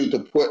I do to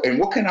put, and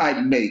what can I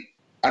make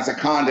as a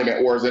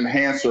condiment or as an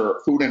enhancer,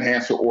 food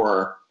enhancer,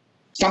 or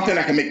something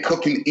that can make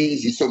cooking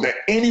easy so that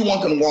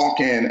anyone can walk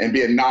in and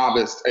be a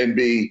novice and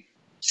be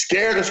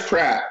scared as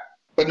crap,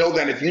 but know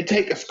that if you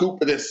take a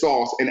scoop of this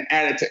sauce and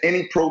add it to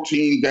any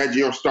protein,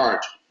 veggie, or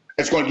starch,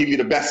 it's going to give you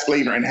the best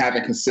flavor and have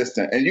it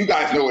consistent. And you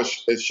guys know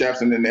as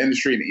chefs and in the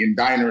industry and in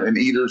diner and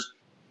eaters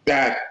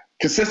that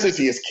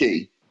consistency is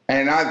key.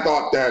 And I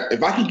thought that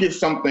if I can give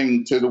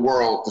something to the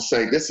world to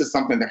say this is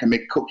something that can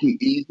make cooking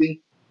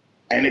easy,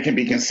 and it can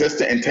be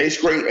consistent and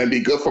taste great and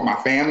be good for my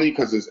family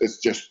because it's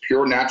just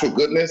pure natural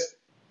goodness,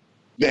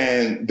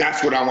 then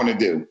that's what I want to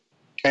do.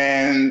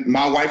 And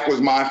my wife was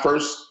my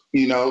first,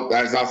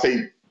 as I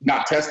say,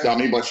 not test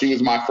dummy, but she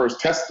was my first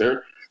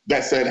tester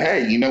that said,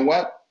 hey, you know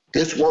what?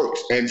 This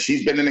works. And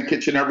she's been in the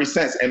kitchen ever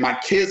since. And my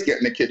kids get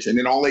in the kitchen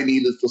and all they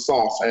need is the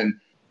sauce. And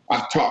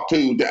I've talked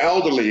to the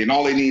elderly and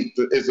all they need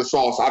is the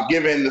sauce. I've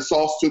given the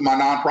sauce to my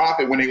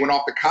nonprofit when they went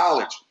off to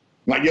college.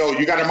 I'm like, yo,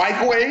 you got a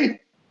microwave?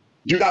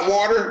 You got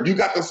water? You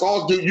got the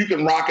sauce? Dude, you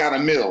can rock out a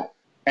meal.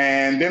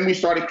 And then we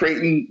started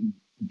creating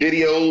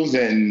videos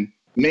and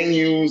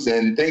menus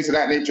and things of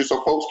that nature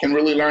so folks can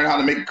really learn how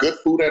to make good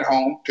food at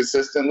home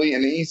consistently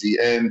and easy.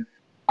 And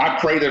I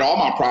pray that all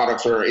my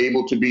products are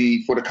able to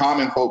be for the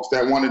common folks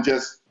that want to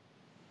just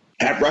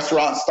have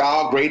restaurant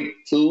style great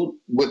food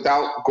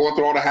without going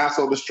through all the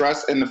hassle, the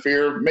stress, and the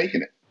fear of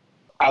making it.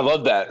 I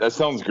love that. That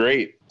sounds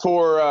great.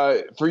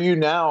 For you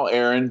now,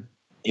 Aaron,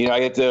 I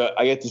get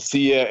to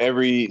see you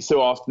every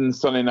so often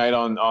Sunday night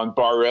on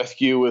Bar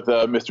Rescue with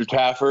Mr.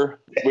 Taffer,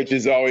 which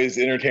is always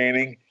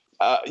entertaining.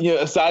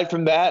 Aside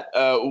from that,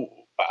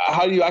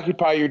 how do you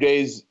occupy your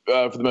days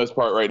for the most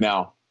part right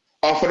now?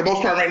 For the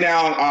most part right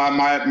now,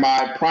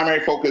 my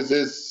primary focus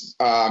is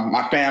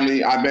my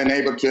family. I've been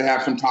able to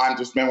have some time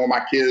to spend with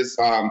my kids.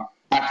 I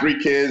have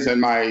 3 kids, and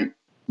my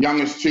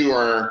youngest 2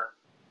 are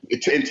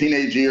in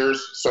teenage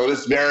years. So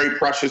it's very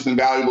precious and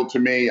valuable to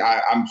me.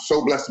 I'm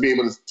so blessed to be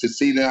able to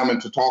see them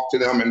and to talk to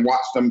them and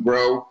watch them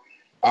grow.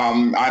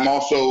 I'm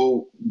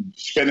also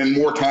spending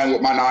more time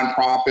with my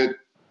nonprofit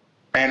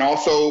and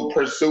also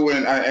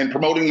pursuing and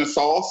promoting the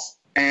sauce.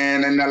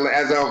 And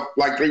as of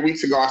like 3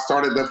 weeks ago, I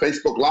started the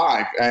Facebook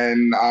Live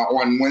and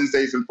on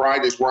Wednesdays and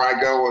Fridays where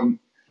I go and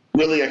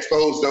really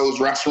expose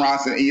those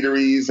restaurants and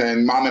eateries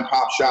and mom and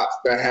pop shops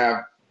that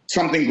have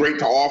something great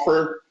to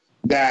offer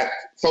that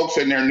folks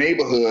in their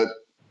neighborhood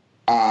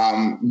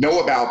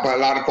know about, but a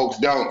lot of folks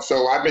don't.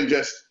 So I've been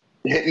just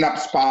hitting up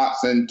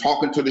spots and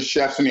talking to the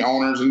chefs and the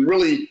owners, and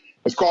really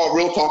it's called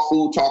Real Talk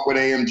Food Talk with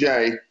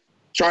AMJ,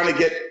 trying to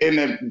get in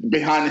the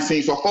behind the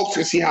scenes so folks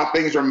can see how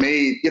things are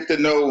made, get to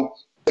know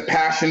the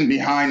passion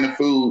behind the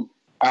food,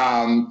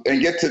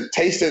 and get to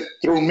taste it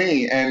through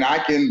me. And I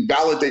can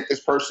validate this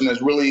person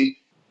as really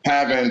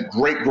having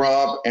great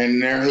grub in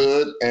their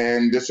hood,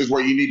 and this is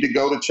where you need to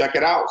go to check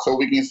it out so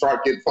we can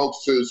start getting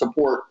folks to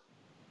support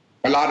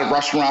a lot of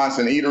restaurants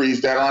and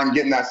eateries that aren't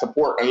getting that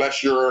support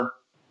unless you're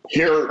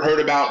heard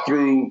about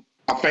through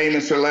a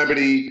famous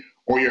celebrity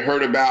or you're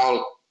heard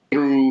about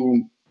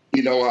through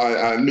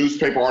a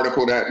newspaper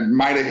article that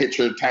might have hit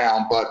your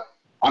town. But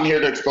I'm here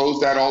to expose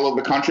that all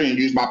over the country and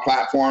use my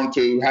platform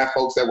to have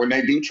folks that when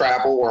they do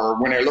travel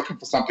or when they're looking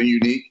for something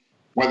unique,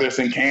 whether it's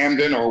in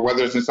Camden or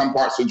whether it's in some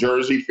parts of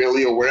Jersey,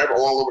 Philly, or wherever,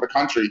 all over the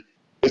country,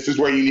 this is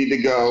where you need to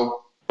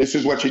go. This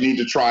is what you need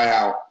to try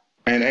out.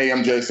 And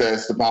AMJ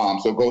says the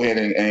bomb. So go ahead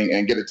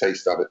and get a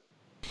taste of it.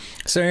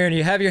 So Aaron,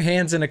 you have your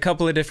hands in a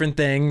couple of different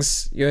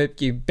things. You're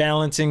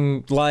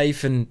balancing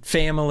life and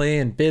family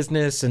and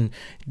business and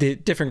the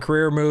different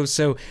career moves.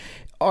 So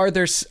are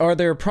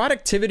there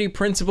productivity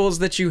principles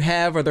that you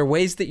have? Are there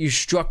ways that you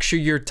structure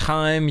your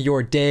time,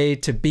 your day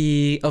to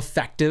be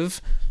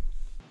effective?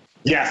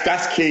 Yes,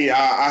 that's key.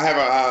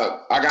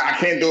 I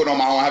can't do it on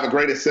my own. I have a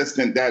great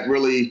assistant that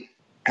really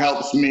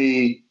helps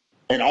me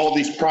in all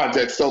these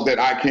projects so that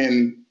I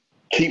can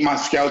keep my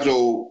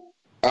schedule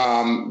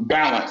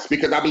balanced,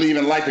 because I believe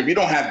in life, if you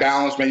don't have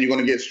balance, man, you're going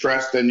to get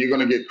stressed and you're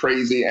going to get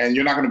crazy and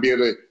you're not going to be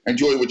able to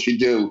enjoy what you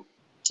do.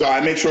 So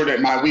I make sure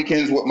that my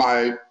weekends with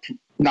my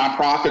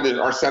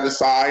nonprofit are set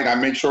aside. I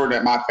make sure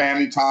that my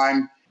family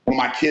time, when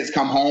my kids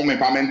come home,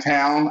 if I'm in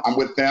town, I'm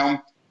with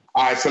them.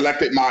 I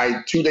selected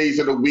my 2 days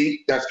of the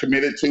week that's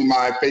committed to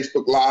my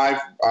Facebook Live,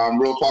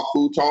 Real Talk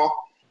Food Talk.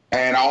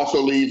 And I also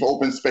leave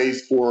open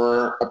space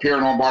for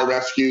appearing on Bar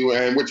Rescue,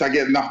 and which I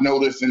get enough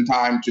notice and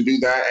time to do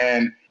that.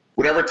 And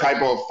whatever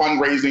type of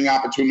fundraising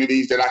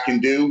opportunities that I can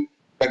do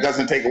that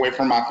doesn't take away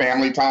from my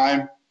family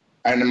time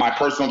and in my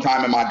personal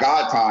time and my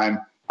God time,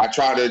 I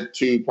try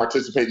to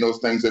participate in those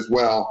things as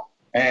well.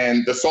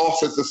 And the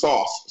sauce is the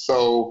sauce.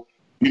 So,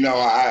 you know,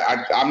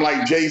 I'm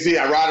like Jay-Z.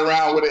 I ride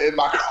around with it in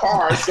my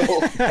car. So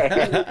for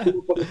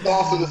the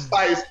sauce and the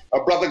spice, a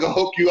brother can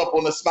hook you up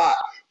on the spot.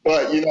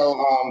 But, you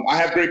know, I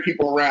have great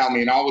people around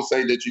me. And I always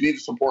say that you need a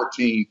support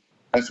team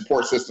and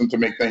support system to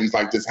make things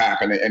like this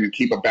happen and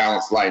keep a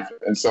balanced life.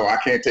 And so I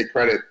can't take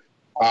credit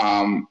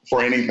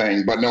for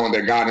anything, but knowing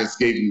that God has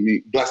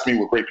blessed me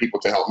with great people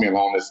to help me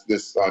along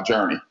this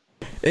journey.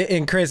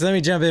 And Chris, let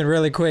me jump in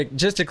really quick,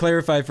 just to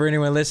clarify for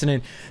anyone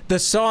listening. The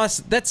sauce,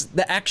 that's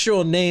the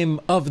actual name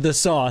of the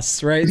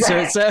sauce, right?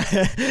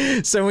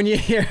 Right. So when you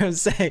hear him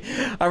say,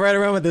 I ride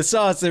around with the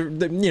sauce,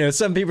 you know,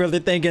 some people are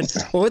thinking,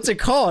 well, what's it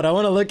called? I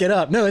want to look it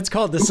up. No, it's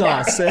called the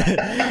sauce.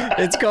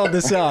 It's called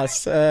the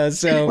sauce.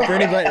 So for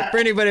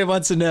anybody who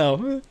wants to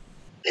know.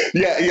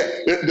 Yeah.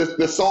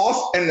 The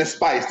sauce and the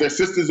spice, they're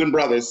sisters and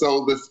brothers.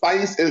 So the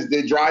spice is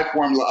the dry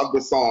formula of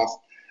the sauce.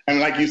 And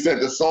like you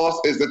said, the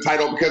sauce is the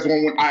title, because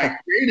when I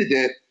created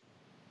it,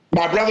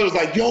 my brother was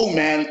like, yo,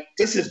 man,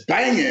 this is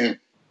banging.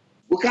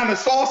 What kind of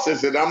sauce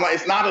is it? I'm like,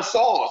 it's not a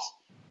sauce.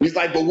 He's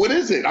like, but what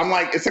is it? I'm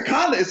like, it's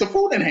a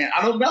food enhancer.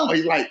 I don't know.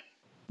 He's like,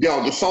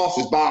 yo, the sauce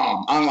is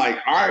bomb. I'm like,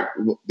 all right,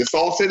 the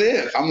sauce it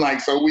is. I'm like,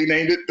 so we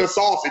named it the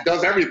sauce. It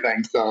does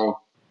everything. So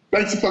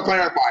thanks for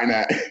clarifying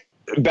that.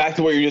 Back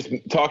to what you're just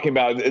talking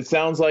about, it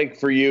sounds like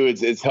for you,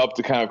 it's helped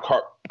to kind of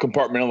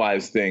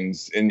compartmentalize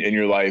things in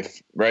your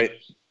life, right?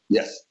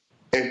 Yes.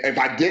 If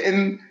I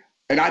didn't,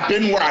 and I've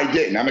been where I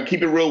didn't, I'm going to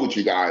keep it real with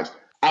you guys.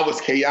 I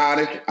was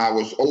chaotic. I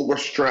was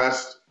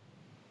overstressed.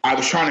 I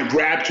was trying to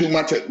grab too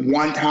much at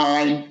one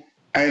time.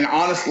 And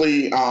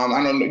honestly,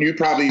 I don't know, you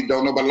probably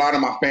don't know, but a lot of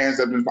my fans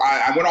have been,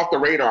 I went off the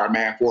radar,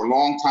 man, for a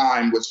long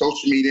time with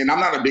social media. And I'm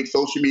not a big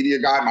social media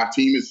guy. My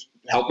team is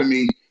helping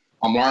me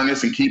learn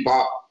this and keep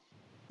up.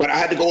 But I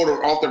had to go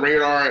off the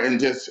radar and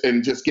just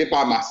get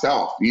by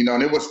myself, you know,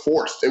 and it was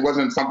forced. It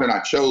wasn't something I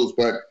chose,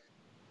 but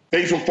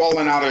things were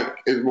falling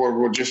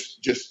were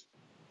just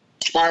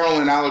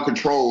spiraling out of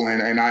control.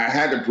 And I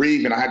had to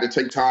breathe, and I had to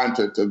take time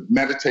to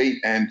meditate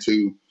and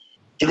to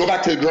go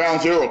back to the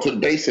ground zero, to the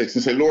basics,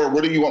 and say, Lord,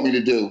 what do you want me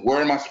to do?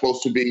 Where am I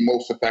supposed to be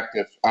most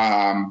effective?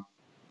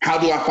 How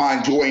do I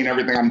find joy in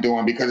everything I'm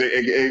doing? Because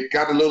it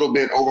got a little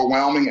bit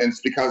overwhelming, and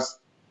it's because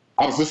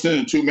I was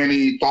listening to too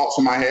many thoughts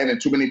in my head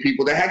and too many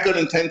people that had good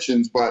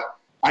intentions, but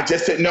I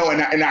just didn't know.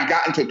 And I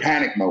got into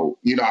panic mode.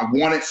 You know, I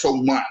wanted so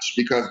much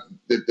because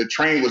the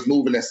train was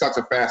moving at such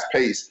a fast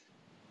pace.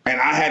 And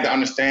I had to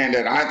understand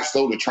that I had to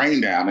slow the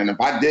train down. And if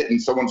I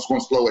didn't, someone's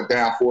going to slow it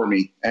down for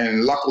me.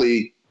 And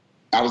luckily,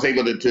 I was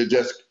able to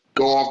just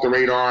go off the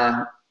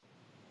radar,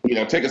 you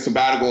know, take a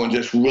sabbatical and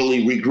just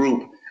really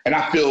regroup. And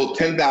I feel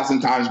 10,000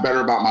 times better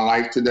about my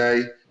life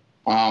today,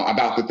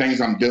 about the things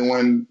I'm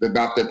doing,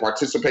 about the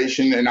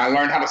participation. And I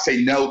learned how to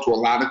say no to a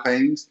lot of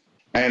things.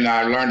 And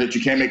I learned that you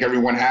can't make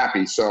everyone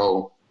happy.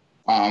 So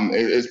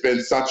it's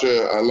been such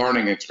a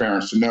learning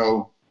experience to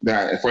know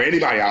that for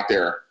anybody out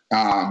there,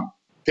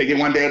 take it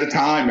one day at a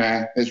time,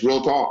 man. It's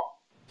real talk.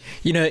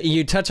 You know,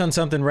 you touch on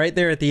something right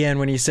there at the end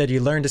when you said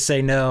you learned to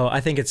say no. I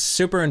think it's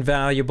super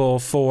invaluable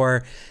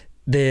for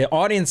the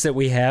audience that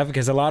we have,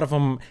 because a lot of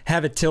them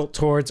have a tilt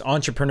towards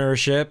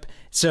entrepreneurship.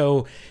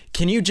 So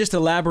can you just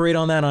elaborate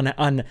on that,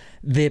 on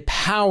the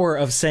power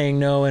of saying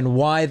no and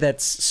why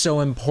that's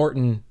so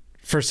important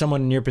for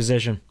someone in your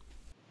position?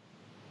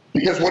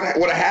 Because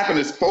what happened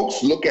is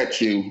folks look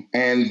at you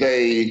and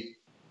they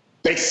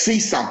see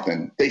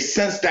something. They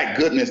sense that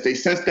goodness. They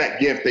sense that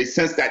gift. They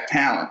sense that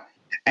talent.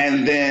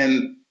 And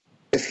then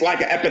it's like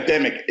an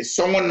epidemic. If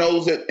someone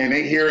knows it and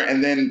they hear it,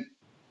 and then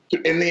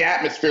in the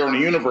atmosphere, in the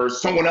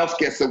universe, someone else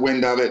gets the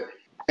wind of it,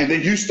 And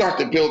then you start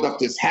to build up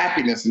this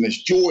happiness and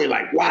this joy,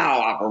 like,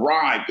 wow, I've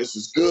arrived. This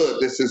is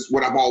good. This is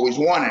what I've always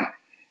wanted.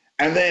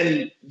 And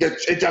then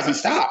it doesn't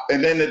stop.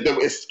 And then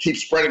it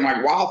keeps spreading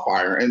like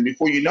wildfire. And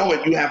before you know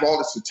it, you have all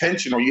this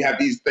attention, or you have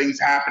these things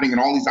happening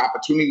and all these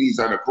opportunities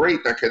that are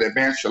great that could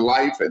advance your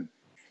life and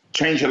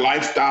change your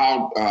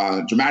lifestyle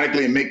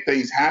dramatically and make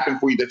things happen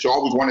for you that you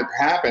always wanted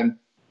to happen.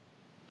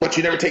 But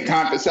you never take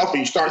time for yourself, and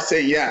you start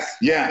saying yes,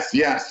 yes,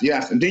 yes,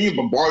 yes. And then you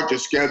bombard your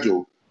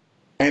schedule.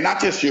 And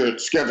not just your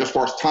schedule as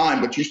far as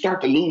time, but you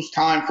start to lose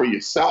time for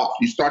yourself.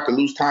 You start to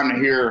lose time to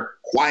hear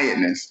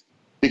quietness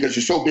because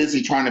you're so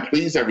busy trying to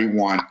please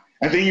everyone.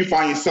 And then you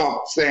find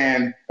yourself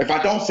saying, if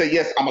I don't say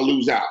yes, I'm going to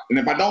lose out. And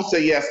if I don't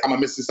say yes, I'm going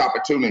to miss this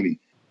opportunity.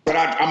 But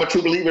I'm a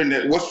true believer in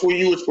that what's for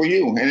you is for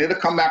you, and it'll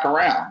come back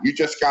around. You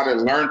just got to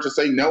learn to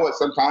say no at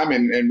some time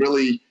and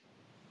really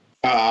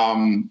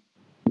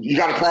you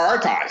got to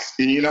prioritize,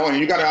 and you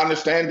got to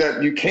understand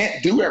that you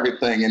can't do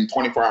everything in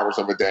 24 hours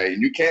of a day.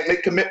 You can't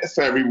make commitments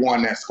to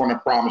everyone that's going to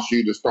promise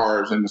you the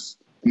stars in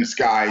the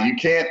sky. You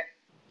can't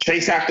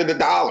chase after the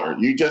dollar.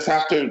 You just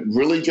have to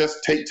really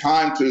just take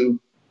time to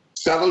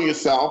settle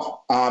yourself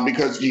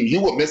because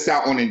you will miss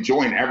out on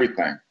enjoying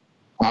everything,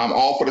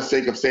 all for the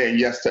sake of saying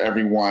yes to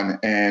everyone.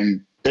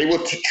 And they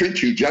will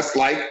treat you just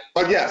like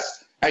a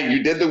yes. Hey,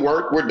 you did the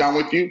work. We're done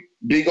with you.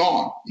 Be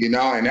gone, and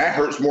that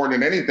hurts more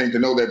than anything to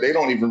know that they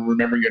don't even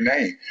remember your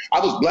name. I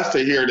was blessed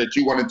to hear that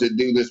you wanted to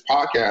do this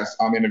podcast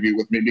interview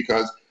with me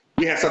because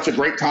we had such a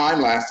great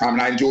time last time,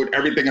 and I enjoyed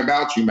everything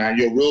about you, man.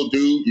 You're a real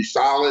dude. You're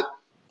solid.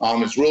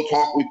 It's real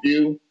talk with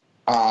you.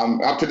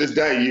 Up to this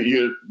day,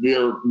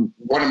 you're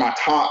one of my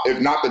top, if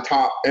not the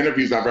top,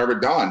 interviews I've ever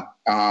done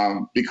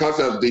because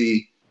of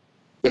the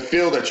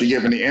feel that you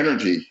give and the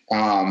energy,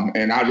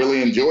 and I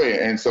really enjoy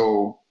it. And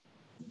so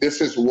this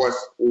is what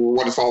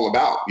it's all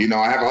about.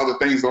 I have other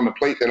things on the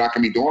plate that I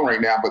can be doing right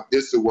now, but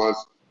this was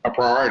a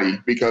priority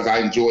because I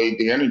enjoyed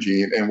the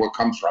energy and what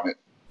comes from it.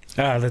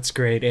 Oh, that's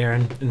great,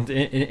 Aaron.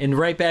 And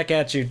right back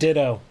at you,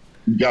 ditto.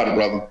 You got it,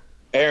 brother.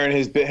 Aaron,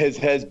 his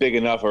head's big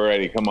enough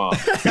already. Come on.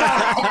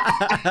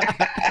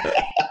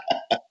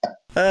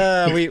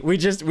 We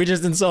just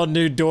installed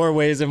new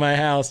doorways in my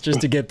house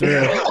just to get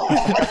through.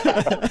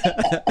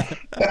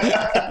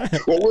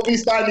 Well, we'll be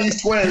starting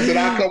these twins, and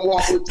I'll come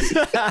walk with you.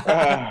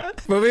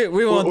 But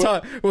we won't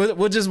talk.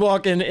 We'll just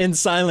walk in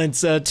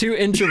silence. Two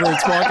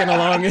introverts walking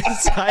along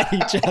inside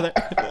each other.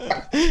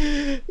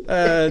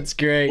 It's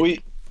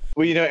great.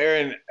 Well,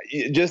 Aaron,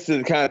 just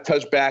to kind of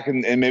touch back,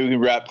 and maybe we can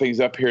wrap things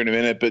up here in a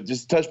minute, but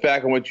just touch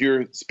back on what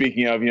you're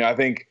speaking of. I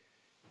think,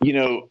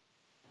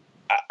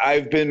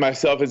 I've been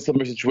myself in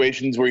similar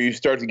situations where you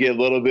start to get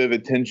a little bit of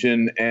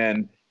attention,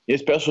 and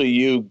especially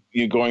you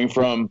going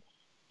from,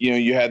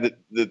 you had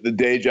the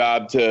day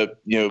job to,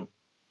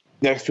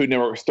 next Food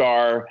Network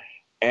star,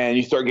 and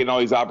you start getting all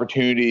these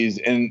opportunities.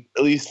 And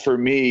at least for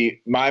me,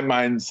 my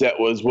mindset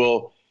was,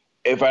 well,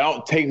 if I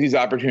don't take these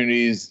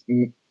opportunities,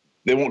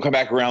 they won't come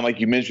back around like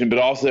you mentioned, but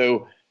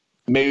also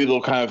maybe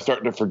they'll kind of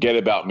start to forget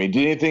about me.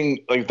 Did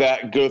anything like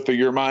that go through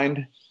your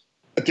mind?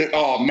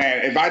 Oh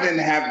man, if I didn't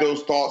have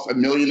those thoughts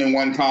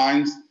 1,000,001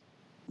 times,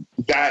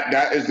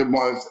 that is the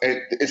most,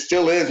 it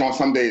still is on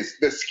some days,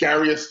 the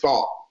scariest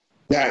thought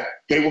that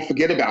they will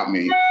forget about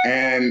me.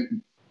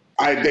 And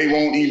they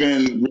won't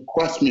even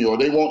request me, or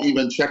they won't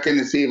even check in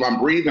to see if I'm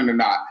breathing or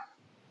not.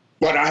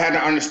 But I had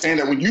to understand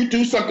that when you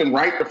do something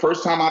right the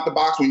first time out the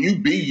box, when you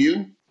be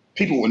you,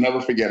 people will never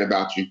forget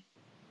about you.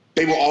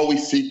 They will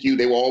always seek you.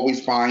 They will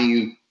always find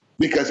you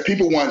because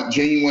people want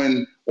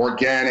genuine,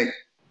 organic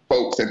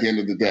folks at the end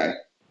of the day.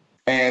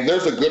 And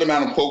there's a good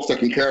amount of folks that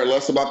can care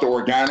less about the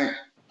organic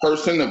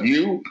person of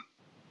you,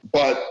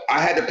 but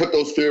I had to put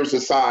those fears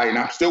aside, and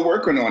I'm still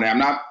working on it.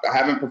 I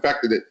haven't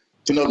perfected it,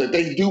 to know that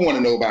they do want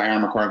to know about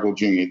Aaron McCargo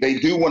Jr. They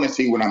do want to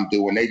see what I'm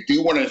doing. They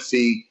do want to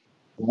see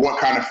what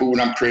kind of food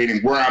I'm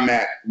creating, where I'm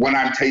at, what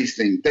I'm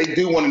tasting. They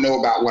do want to know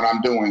about what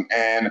I'm doing.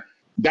 And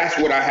that's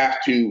what I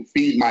have to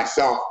feed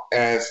myself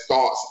as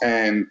thoughts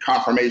and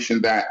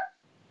confirmation that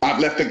I've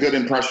left a good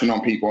impression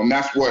on people. And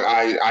that's what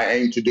I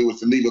aim to do, is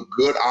to leave a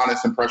good,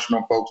 honest impression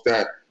on folks,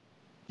 that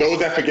those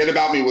that forget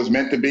about me was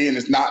meant to be, and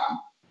it's not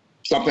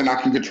something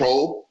I can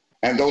control.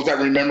 And those that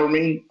remember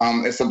me,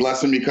 it's a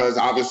blessing because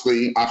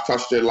obviously I've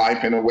touched their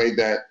life in a way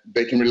that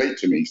they can relate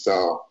to me.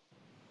 So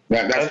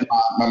that's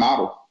my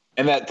model.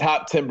 And that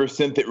top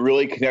 10% that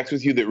really connects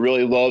with you, that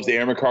really loves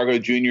Aaron McCargo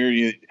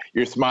Jr.,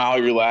 your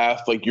smile, your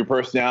laugh, like your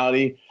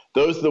personality,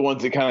 those are the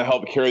ones that kind of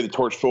help carry the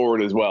torch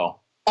forward as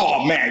well.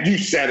 Oh man, you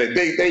said it.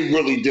 They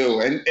really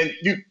do. And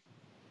you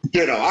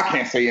ditto. I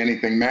can't say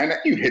anything, man.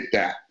 You hit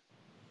that.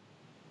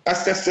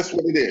 That's just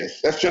what it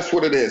is. That's just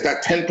what it is.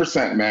 That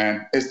 10%,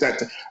 man. It's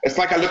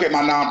like I look at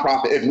my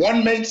nonprofit. If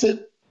one makes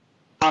it,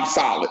 I'm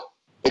solid.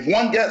 If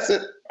one gets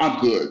it, I'm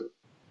good.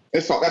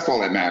 That's all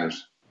that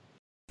matters.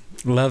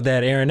 Love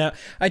that, Aaron. Now,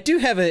 I do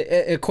have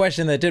a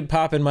question that did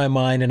pop in my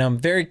mind, and I'm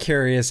very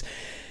curious.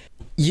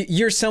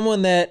 You're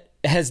someone that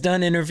has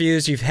done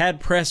interviews, you've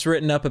had press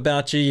written up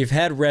about you, you've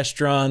had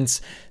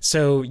restaurants,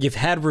 so you've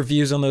had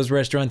reviews on those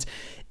restaurants.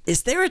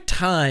 Is there a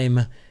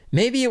time,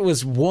 maybe it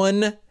was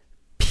one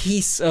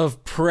piece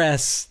of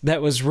press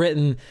that was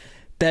written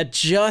that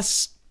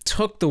just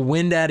took the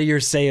wind out of your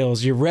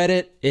sails? You read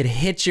it, it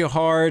hit you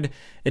hard,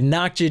 it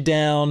knocked you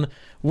down.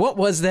 What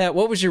was that?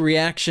 What was your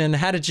reaction?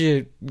 How did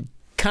you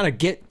kind of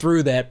get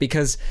through that?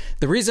 Because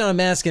the reason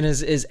I'm asking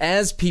is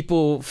as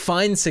people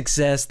find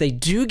success, they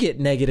do get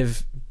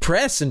negative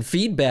press and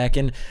feedback,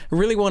 and I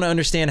really want to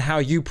understand how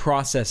you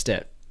processed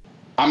it.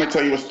 I'm going to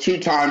tell you, it's 2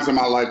 times in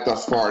my life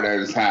thus far that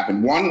has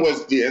happened. One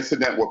was the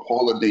incident with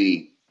Paula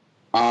Deen.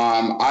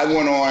 I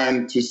went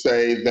on to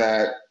say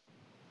that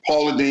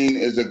Paula Deen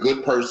is a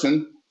good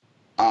person.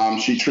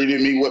 She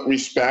treated me with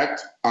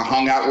respect. I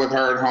hung out with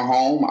her at her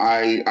home.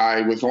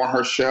 I was on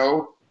her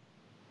show,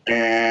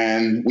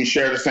 and we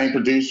shared the same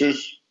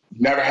producers.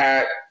 Never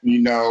had,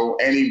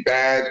 any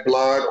bad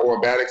blood or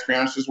bad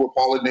experiences with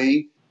Paula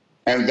Deen.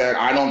 And that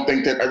I don't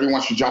think that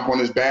everyone should jump on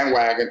this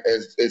bandwagon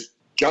as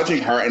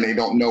judging her and they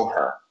don't know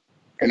her.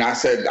 And I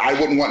said, I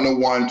wouldn't want no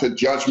one to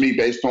judge me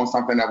based on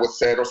something that was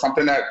said or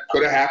something that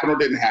could have happened or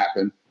didn't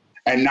happen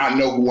and not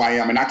know who I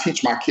am. And I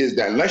teach my kids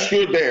that unless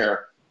you're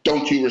there,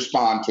 don't you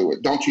respond to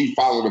it. Don't you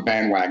follow the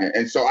bandwagon.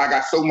 And so I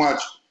got so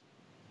much,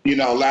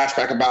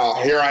 lashback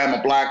about here I am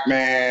a black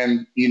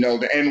man,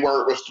 the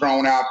N-word was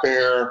thrown out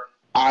there.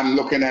 I'm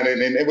looking at it,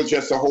 and it was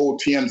just a whole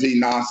TMZ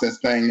nonsense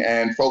thing,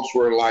 and folks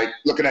were like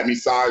looking at me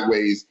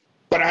sideways.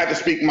 But I had to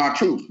speak my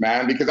truth,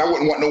 man, because I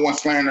wouldn't want no one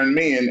slandering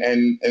me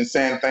and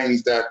saying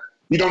things that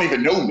you don't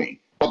even know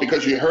me. But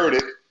because you heard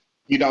it,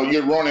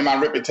 you're ruining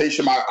my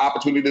reputation, my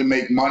opportunity to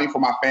make money for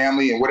my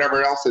family and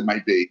whatever else it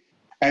might be.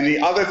 And the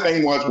other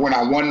thing was when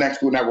I won Next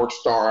Food Network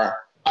Star,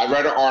 I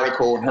read an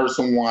article and heard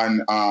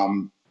someone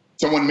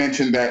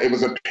mentioned that it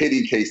was a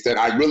pity case, that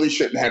I really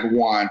shouldn't have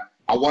won.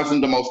 I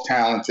wasn't the most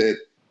talented.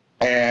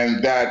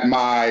 And that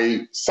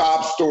my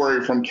sob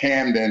story from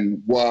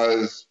Camden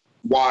was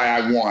why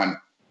I won.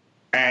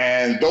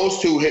 And those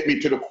two hit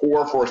me to the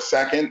core for a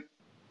second,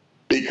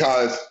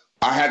 because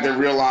I had to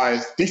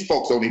realize these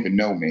folks don't even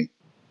know me.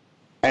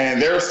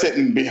 And they're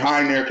sitting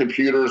behind their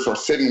computers or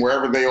sitting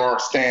wherever they are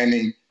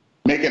standing,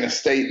 making a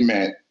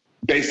statement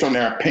based on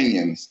their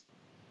opinions.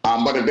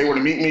 But if they were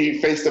to meet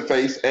me face to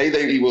face, A,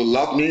 they would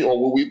love me or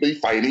will we be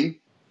fighting?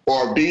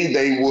 Or B,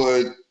 they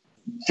would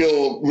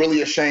feel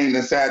really ashamed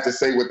and sad to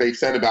say what they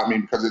said about me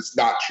because it's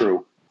not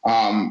true.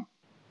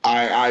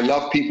 I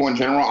love people in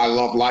general. I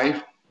love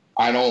life.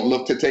 I don't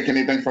look to take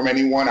anything from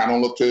anyone. I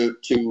don't look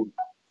to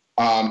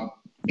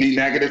be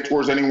negative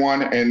towards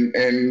anyone.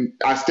 And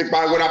I stick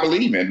by what I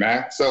believe in,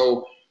 man.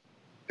 So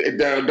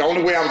the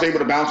only way I was able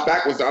to bounce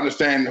back was to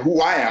understand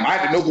who I am. I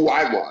had to know who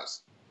I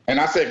was. And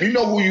I said, if you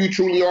know who you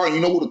truly are, and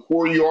you know who the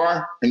core you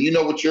are, and you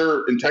know what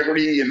your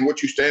integrity and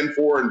what you stand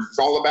for and it's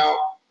all about,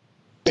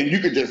 then you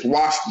could just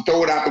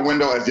throw it out the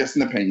window as just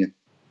an opinion.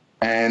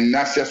 And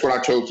that's just what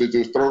I chose to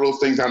do, throw those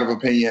things out of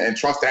opinion and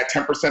trust that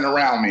 10%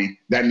 around me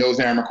that knows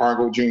Aaron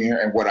McCargo Jr.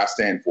 and what I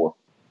stand for.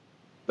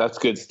 That's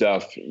good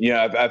stuff.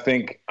 Yeah, I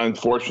think,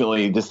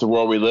 unfortunately, just the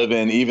world we live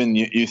in, even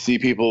you see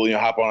people,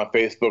 hop on a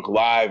Facebook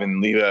Live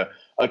and leave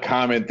a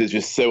comment that's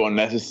just so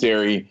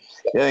unnecessary.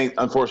 I think,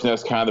 unfortunately,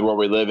 that's kind of the world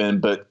we live in,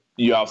 but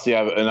you obviously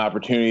have an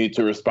opportunity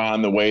to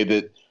respond the way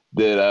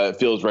that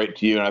feels right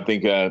to you. And I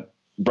think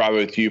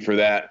bravo to you for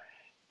that.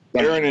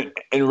 Aaron,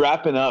 in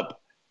wrapping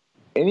up,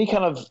 any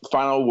kind of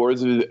final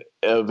words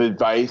of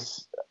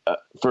advice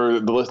for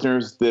the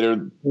listeners that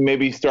are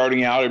maybe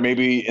starting out or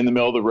maybe in the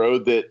middle of the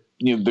road that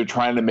they're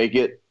trying to make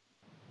it?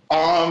 When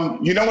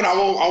I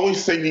will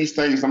always say these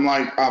things, I'm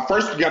like,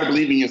 first you got to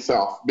believe in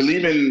yourself,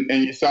 believe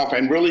in yourself,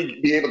 and really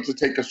be able to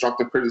take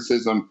constructive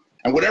criticism.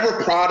 And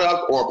whatever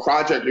product or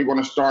project you're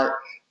going to start,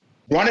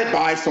 run it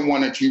by someone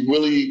that you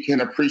really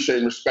can appreciate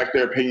and respect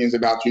their opinions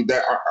about you,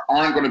 that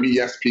aren't going to be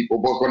yes people,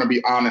 but going to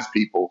be honest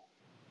people.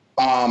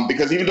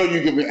 Because even though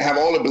you can have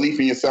all the belief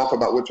in yourself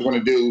about what you're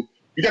going to do,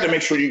 you got to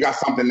make sure you got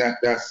something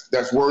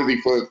that's worthy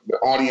for the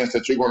audience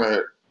that you're going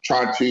to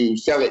try to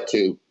sell it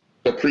to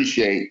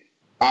appreciate.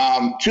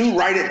 2,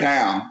 write it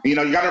down. You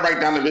got to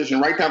write down the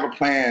vision, write down a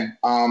plan,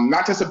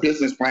 not just a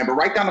business plan, but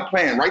write down a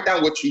plan, write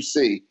down what you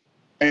see.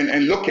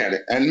 And look at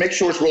it and make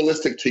sure it's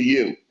realistic to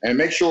you, and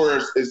make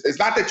sure it's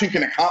not that you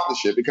can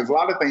accomplish it, because a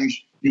lot of things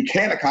you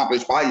can't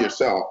accomplish by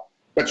yourself,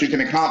 but you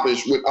can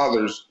accomplish with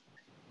others.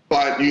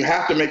 But you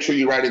have to make sure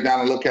you write it down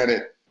and look at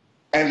it,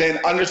 and then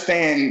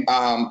understand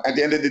at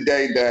the end of the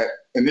day that,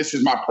 and this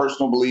is my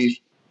personal belief,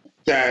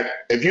 that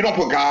if you don't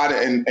put God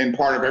in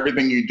part of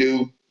everything you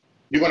do,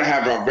 you're going to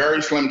have a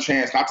very slim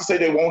chance, not to say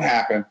they won't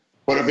happen,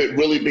 but of it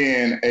really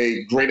being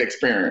a great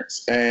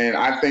experience. And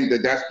I think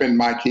that that's been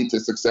my key to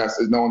success,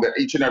 is knowing that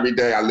each and every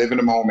day I live in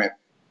the moment.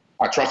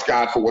 I trust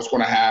God for what's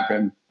going to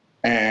happen.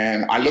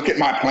 And I look at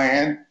my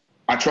plan.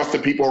 I trust the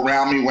people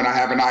around me when I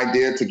have an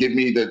idea to give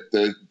me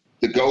the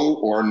go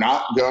or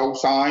not go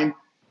sign.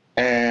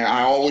 And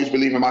I always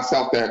believe in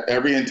myself that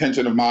every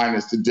intention of mine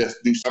is to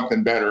just do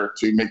something better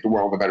to make the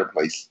world a better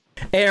place.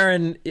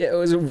 Aaron, it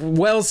was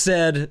well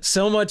said.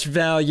 So much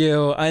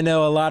value. I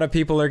know a lot of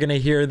people are going to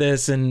hear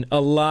this and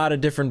a lot of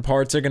different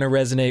parts are going to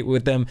resonate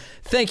with them.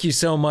 Thank you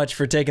so much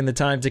for taking the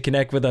time to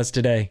connect with us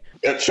today.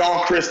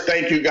 Shawn, Chris,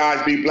 thank you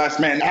guys. Be blessed,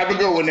 man. Have a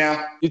good one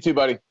now. You too,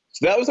 buddy.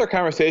 So that was our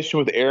conversation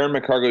with Aaron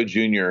McCargo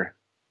Jr.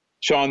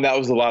 Shawn, that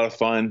was a lot of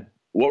fun.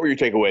 What were your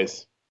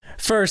takeaways?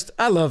 First,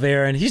 I love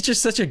Aaron. He's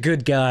just such a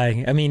good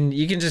guy. I mean,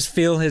 you can just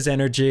feel his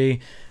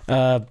energy.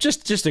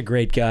 Just a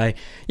great guy.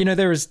 You know,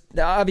 there was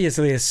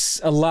obviously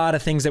a lot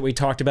of things that we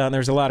talked about, and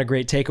there's a lot of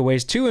great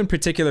takeaways. Two in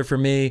particular for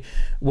me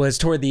was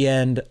toward the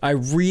end. I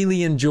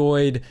really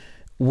enjoyed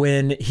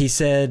when he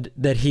said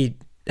that he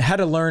had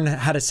to learn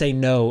how to say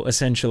no,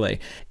 essentially.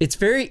 It's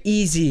very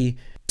easy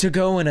to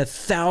go in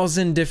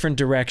 1,000 different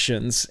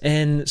directions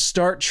and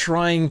start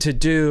trying to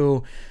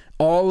do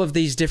all of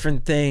these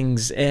different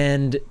things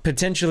and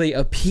potentially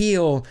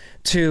appeal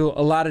to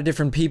a lot of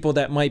different people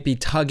that might be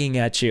tugging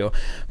at you.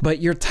 But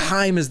your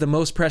time is the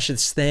most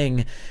precious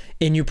thing,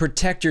 and you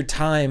protect your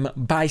time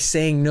by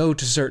saying no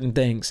to certain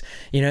things.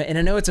 You know, and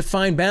I know it's a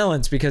fine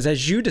balance because,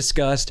 as you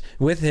discussed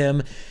with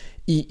him,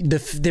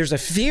 there's a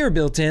fear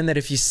built in that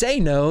if you say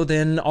no,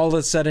 then all of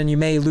a sudden you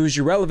may lose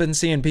your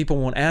relevancy and people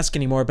won't ask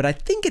anymore. But I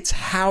think it's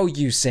how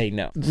you say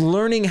no.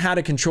 Learning how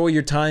to control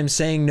your time,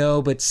 saying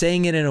no, but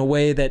saying it in a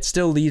way that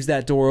still leaves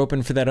that door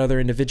open for that other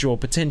individual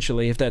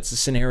potentially, if that's the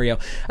scenario.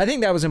 I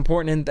think that was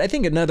important. And I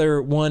think another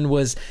one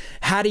was,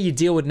 how do you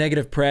deal with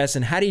negative press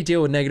and how do you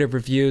deal with negative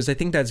reviews? I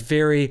think that's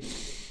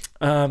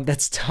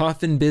that's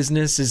tough in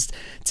business, is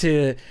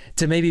to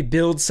maybe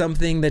build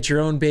something that's your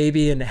own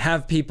baby and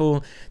have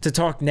people to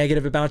talk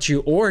negative about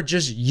you, or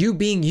just you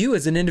being you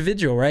as an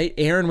individual, right?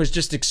 Aaron was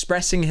just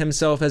expressing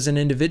himself as an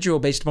individual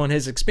based upon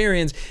his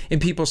experience,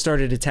 and people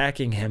started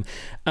attacking him.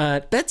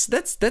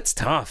 That's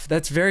tough.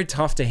 That's very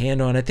tough to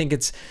handle. And I think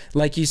it's,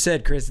 like you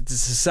said, Chris, it's a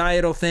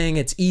societal thing.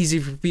 It's easy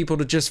for people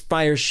to just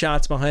fire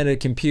shots behind a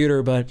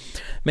computer, but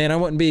man, I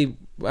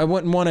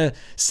wouldn't want to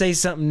say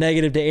something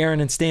negative to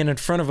Aaron and stand in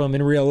front of him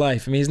in real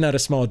life. I mean, he's not a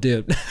small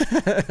dude.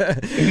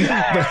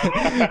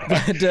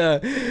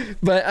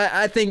 but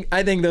I think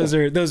those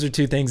are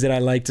two things that I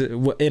liked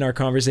in our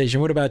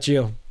conversation. What about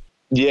you?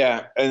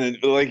 Yeah, and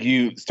like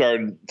you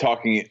started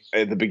talking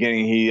at the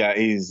beginning,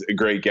 he's a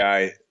great guy,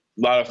 a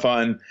lot of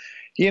fun.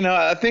 You know,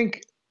 I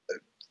think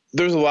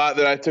there's a lot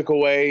that I took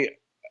away.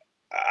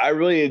 I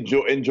really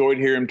enjoyed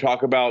hearing him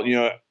talk about, you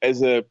know,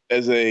 as an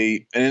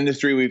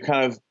industry, we've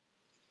kind of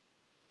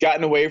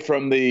gotten away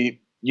from the,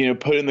 you know,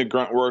 put in the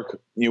grunt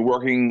work, you know,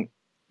 working,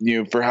 you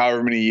know, for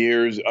however many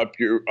years up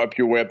your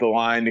way up the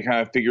line to kind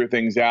of figure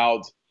things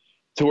out,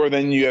 to where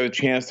then you have a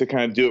chance to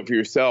kind of do it for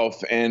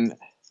yourself. And,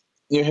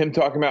 you know, him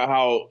talking about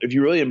how if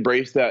you really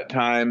embrace that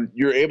time,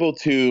 you're able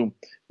to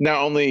not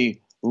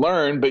only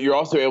learn, but you're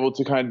also able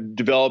to kind of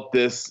develop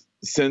this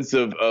sense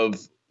of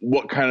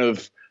what kind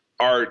of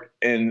art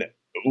and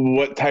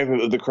what type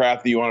of the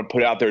craft that you want to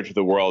put out there to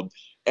the world.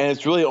 And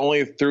it's really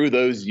only through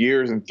those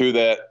years and through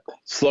that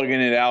slugging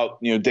it out,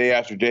 you know, day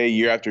after day,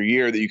 year after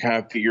year, that you kind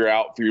of figure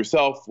out for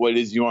yourself what it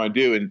is you want to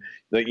do. And,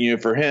 like, you know,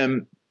 for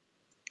him,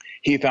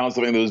 he found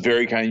something that was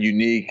very kind of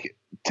unique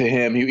to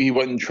him. He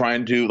wasn't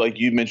trying to, like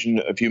you mentioned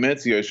a few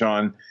minutes ago,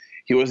 Shawn,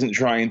 he wasn't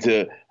trying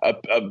to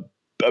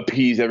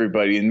appease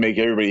everybody and make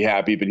everybody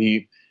happy, but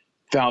he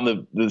found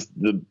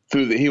the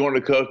food that he wanted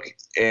to cook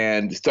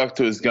and stuck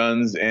to his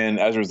guns, and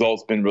as a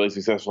result, has been really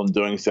successful in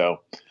doing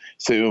so.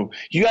 So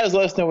you guys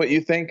let us know what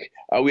you think.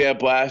 We had a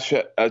blast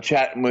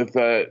chatting with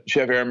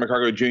Chef Aaron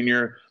McCargo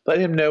Jr. Let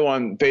him know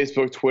on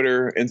Facebook,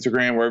 Twitter,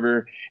 Instagram,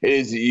 wherever it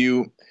is that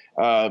you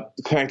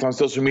connect on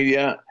social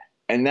media.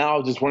 And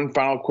now just one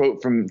final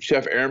quote from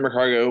Chef Aaron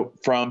McCargo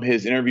from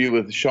his interview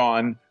with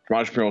Shawn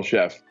from Entrepreneurial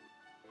Chef.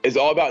 It's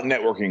all about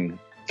networking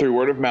through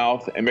word of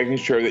mouth and making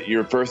sure that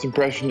your first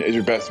impression is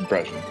your best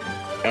impression.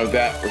 And with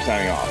that, we're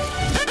signing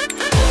off.